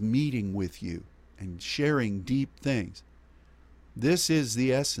God is meeting with you and sharing deep things. This is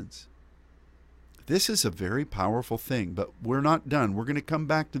the essence. This is a very powerful thing, but we're not done. We're going to come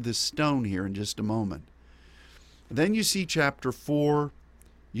back to this stone here in just a moment. Then you see chapter 4.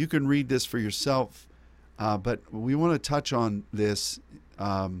 You can read this for yourself, but we want to touch on this.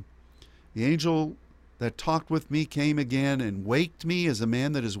 The angel that talked with me came again and waked me as a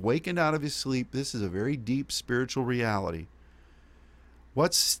man that is wakened out of his sleep. This is a very deep spiritual reality.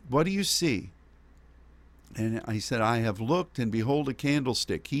 What do you see? And I said, I have looked, and behold a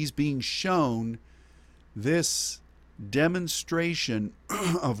candlestick. He's being shown this demonstration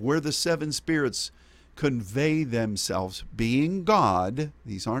of where the 7 spirits convey themselves, being God.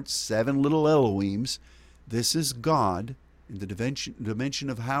 These aren't 7 little Elohims. This is God in the dimension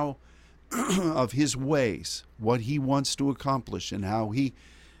of how of his ways, what he wants to accomplish, and how he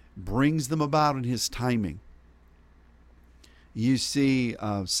brings them about in his timing. You see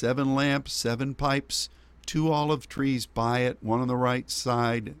 7 lamps, 7 pipes, 2 olive trees by it, one on the right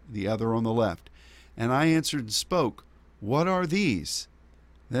side, the other on the left. And I answered and spoke, what are these?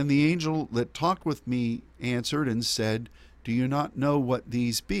 Then the angel that talked with me answered and said, do you not know what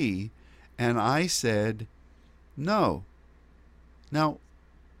these be? And I said, no. Now,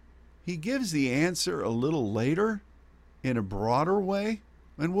 he gives the answer a little later in a broader way,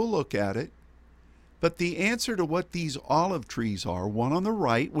 and we'll look at it. But the answer to what these olive trees are, one on the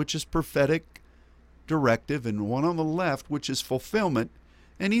right, which is prophetic directive, and one on the left, which is fulfillment.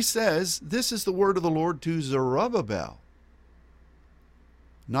 And he says, this is the word of the Lord to Zerubbabel.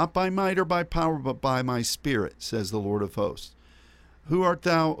 Not by might or by power, but by my spirit, says the Lord of hosts. Who art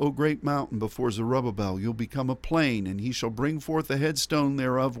thou, O great mountain, before Zerubbabel? You'll become a plain, and he shall bring forth the headstone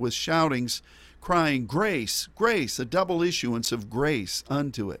thereof with shoutings, crying, grace, grace, a double issuance of grace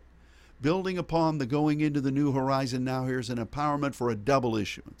unto it. Building upon the going into the new horizon, now here's an empowerment for a double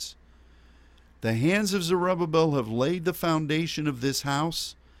issuance. The hands of Zerubbabel have laid the foundation of this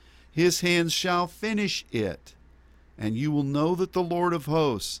house. His hands shall finish it. And you will know that the Lord of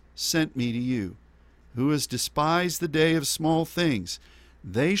hosts sent me to you, who has despised the day of small things.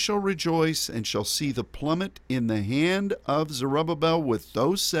 They shall rejoice and shall see the plummet in the hand of Zerubbabel with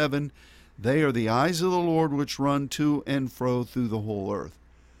those 7. They are the eyes of the Lord which run to and fro through the whole earth.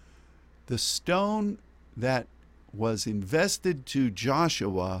 The stone that was invested to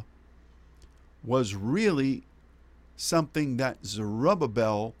Joshua was really something that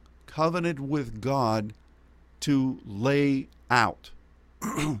Zerubbabel covenanted with God to lay out.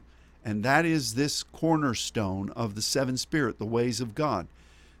 And that is this cornerstone of the 7 Spirit, the ways of God.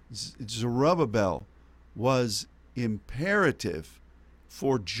 Zerubbabel was imperative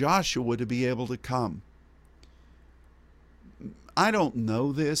for Joshua to be able to come. I don't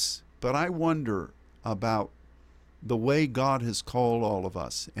know this, but I wonder about the way God has called all of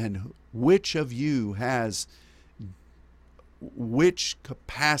us, and which of you has which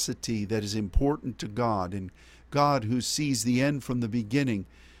capacity that is important to God. And God, who sees the end from the beginning,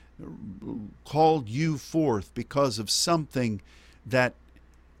 called you forth because of something that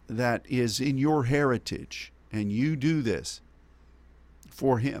is in your heritage, and you do this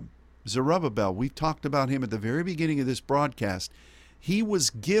for him. Zerubbabel, we've talked about him at the very beginning of this broadcast. He was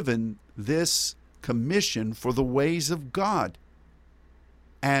given this commission for the ways of God,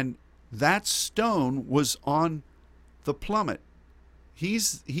 and that stone was on the plummet.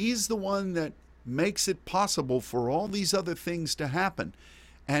 He's the one that makes it possible for all these other things to happen,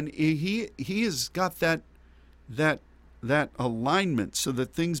 and he has got that alignment so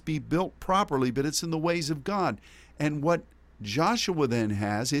that things be built properly, but it's in the ways of God. And what Joshua then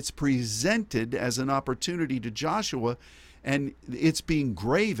has, it's presented as an opportunity to Joshua, and it's being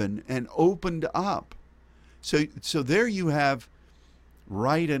graven and opened up. So there you have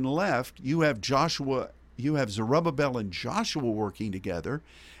right and left. You have Zerubbabel and Joshua working together,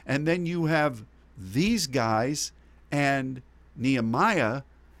 and then you have these guys and Nehemiah,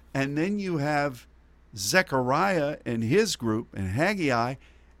 and then you have Zechariah and his group and Haggai.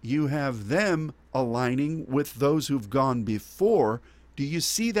 You have them aligning with those who've gone before. Do you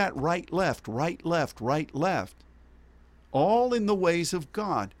see that? Right, left, right, left, right, left. All in the ways of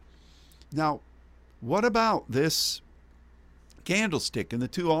God. Now, what about this candlestick and the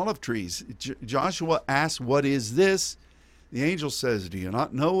 2 olive trees? Joshua asks, "What is this?" The angel says, "Do you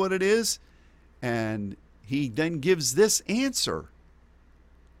not know what it is?" And he then gives this answer.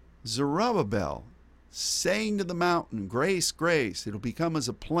 Zerubbabel, saying to the mountain, "Grace, grace, it'll become as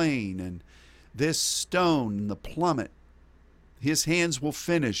a plain, and this stone, the plummet, his hands will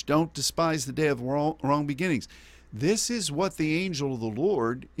finish. Don't despise the day of wrong beginnings." This is what the angel of the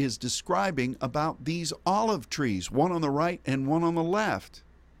Lord is describing about these olive trees, one on the right and one on the left.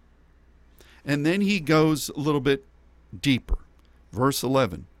 And then he goes a little bit deeper. Verse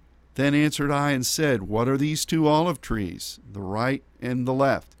 11, "Then answered I and said, What are these 2 olive trees, the right and the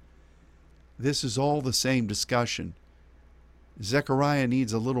left?" This is all the same discussion. Zechariah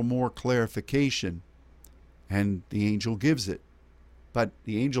needs a little more clarification, and the angel gives it. But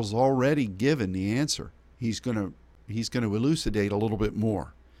the angel's already given the answer. He's going to elucidate a little bit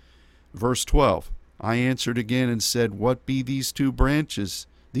more. Verse 12, "I answered again and said, What be these 2 branches,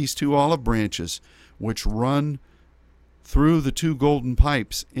 these 2 olive branches, which run through the 2 golden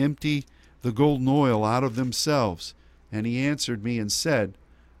pipes, empty the golden oil out of themselves? And he answered me and said,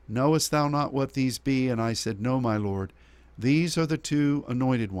 Knowest thou not what these be? And I said, No, my Lord. These are the 2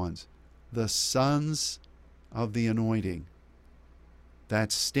 anointed ones, the sons of the anointing,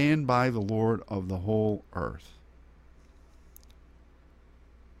 that stand by the Lord of the whole earth."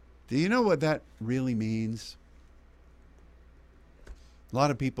 Do you know what that really means? A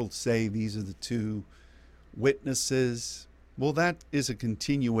lot of people say these are the 2 witnesses. Well, that is a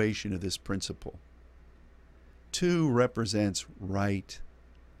continuation of this principle. 2 represents right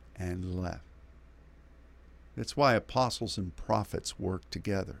and left. That's why apostles and prophets work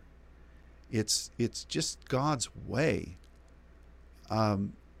together. It's just God's way.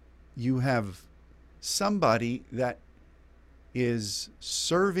 You have somebody that is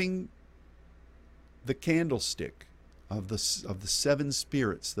serving the candlestick of the 7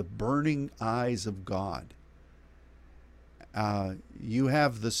 spirits, the burning eyes of God. You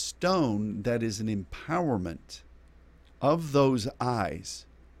have the stone that is an empowerment of those eyes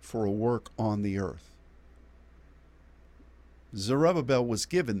for a work on the earth. Zerubbabel was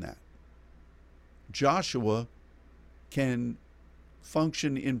given that. Joshua can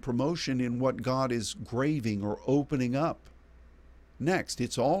function in promotion in what God is graving or opening up next.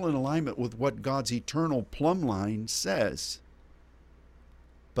 It's all in alignment with what God's eternal plumb line says.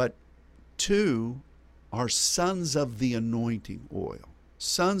 But two are sons of the anointing oil,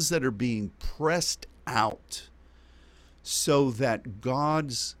 sons that are being pressed out so that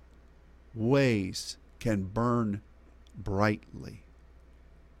God's ways can burn brightly.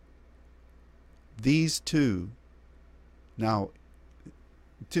 These two, now,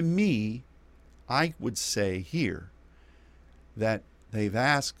 to me, I would say here that they've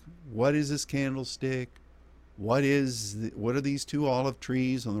asked, what is this candlestick? What are these two olive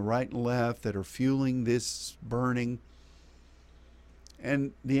trees on the right and left that are fueling this burning?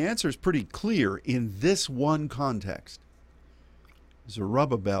 And the answer is pretty clear in this one context.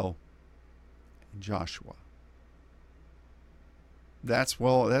 Zerubbabel and Joshua. That's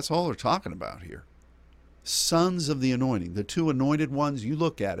all they're talking about here. Sons of the anointing. The two anointed ones, you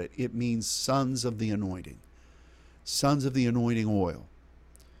look at it, it means sons of the anointing. Sons of the anointing oil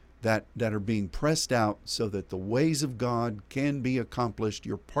that are being pressed out so that the ways of God can be accomplished.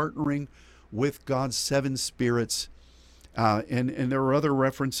 You're partnering with God's seven spirits. And there are other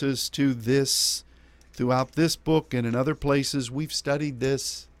references to this throughout this book and in other places. We've studied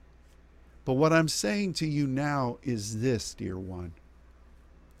this. But what I'm saying to you now is this, dear one.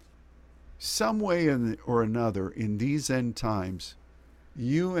 Some way or another in these end times,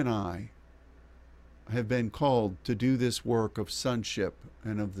 you and I have been called to do this work of sonship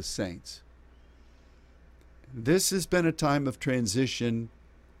and of the saints. This has been a time of transition,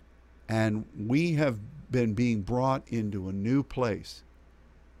 and we have been being brought into a new place.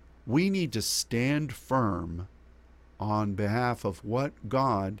 We need to stand firm on behalf of what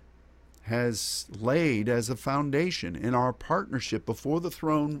God has laid as a foundation in our partnership before the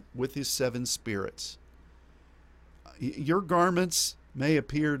throne with his seven spirits. Your garments may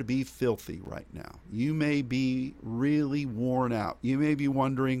appear to be filthy right now. You may be really worn out. You may be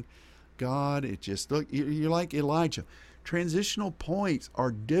wondering, God, you're like Elijah. Transitional points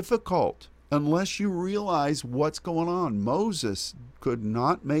are difficult unless you realize what's going on. Moses did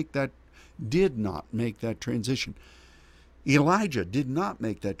not make that transition. Elijah did not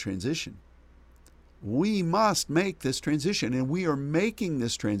make that transition. We must make this transition, and we are making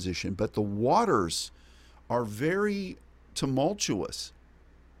this transition, but the waters are very tumultuous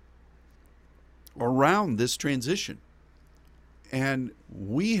around this transition. And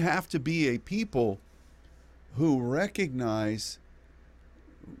we have to be a people who recognize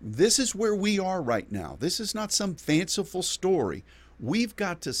this is where we are right now. This is not some fanciful story. We've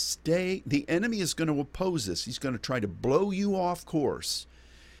got to stay. The enemy is going to oppose this. He's going to try to blow you off course.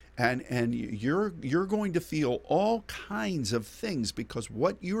 And you're going to feel all kinds of things because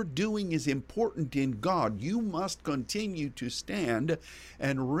what you're doing is important in God. You must continue to stand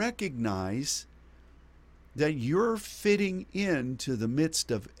and recognize that you're fitting into the midst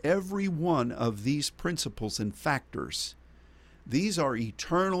of every one of these principles and factors. These are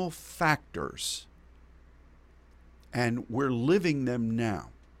eternal factors, and we're living them now.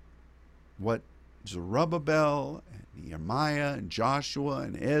 What Zerubbabel and Nehemiah and Joshua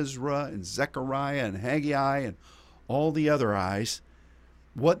and Ezra and Zechariah and Haggai and all the other eyes,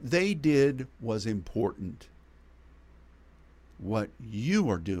 what they did was important. What you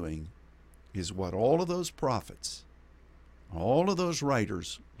are doing is what all of those prophets, all of those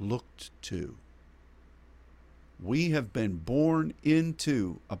writers looked to. We have been born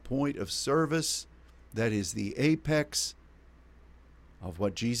into a point of service that is the apex of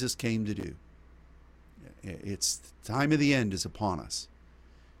what Jesus came to do. It's the time of the end is upon us.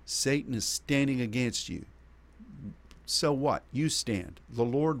 Satan is standing against you. So what? You stand. The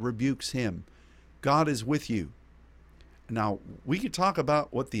Lord rebukes him. God is with you. Now, we could talk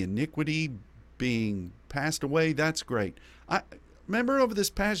about what the iniquity being passed away. That's great. I remember over this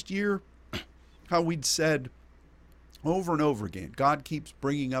past year how we'd said over and over again, God keeps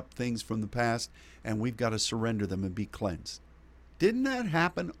bringing up things from the past, and we've got to surrender them and be cleansed. Didn't that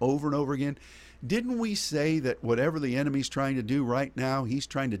happen over and over again? Didn't we say that whatever the enemy's trying to do right now, he's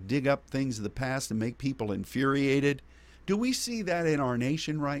trying to dig up things of the past and make people infuriated? Do we see that in our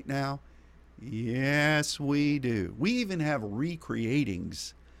nation right now? Yes, we do. We even have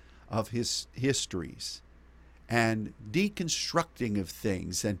recreatings of his histories and deconstructing of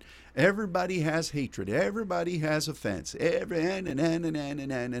things, and everybody has hatred, everybody has offense,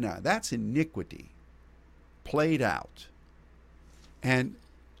 that's iniquity played out. And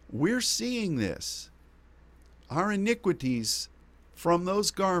we're seeing this. Our iniquities from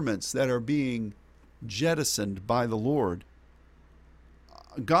those garments that are being jettisoned by the Lord,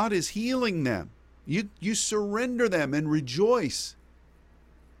 God is healing them. You surrender them and rejoice.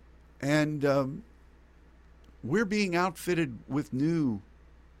 And we're being outfitted with new.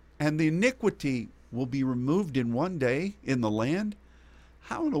 And the iniquity will be removed in one day in the land.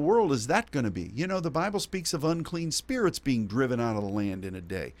 How in the world is that going to be? You know, the Bible speaks of unclean spirits being driven out of the land in a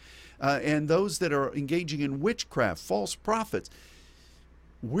day, and those that are engaging in witchcraft, false prophets.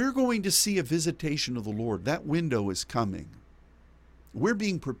 We're going to see a visitation of the Lord. That window is coming. We're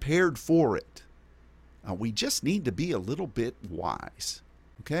being prepared for it. We just need to be a little bit wise,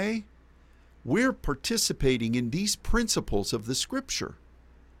 okay? We're participating in these principles of the Scripture.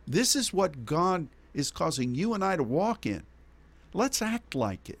 This is what God is causing you and I to walk in. Let's act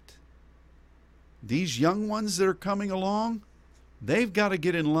like it. These young ones that are coming along, they've got to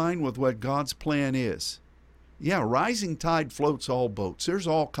get in line with what God's plan is. Yeah, rising tide floats all boats. There's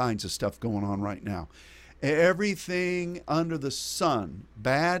all kinds of stuff going on right now. Everything under the sun,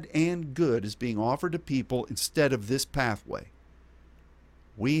 bad and good, is being offered to people instead of this pathway.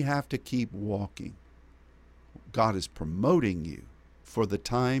 We have to keep walking. God is promoting you for the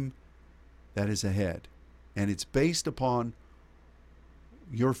time that is ahead. And it's based upon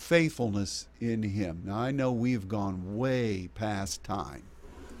your faithfulness in Him. Now, I know we've gone way past time.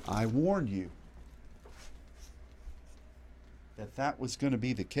 I warned you that was going to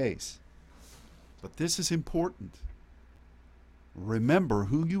be the case. But this is important. Remember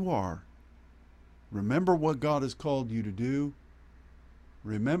who you are. Remember what God has called you to do.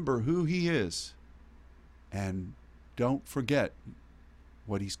 Remember who He is. And don't forget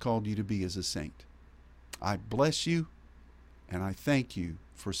what He's called you to be as a saint. I bless you, and I thank you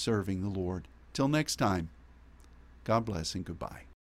for serving the Lord. Till next time, God bless and goodbye.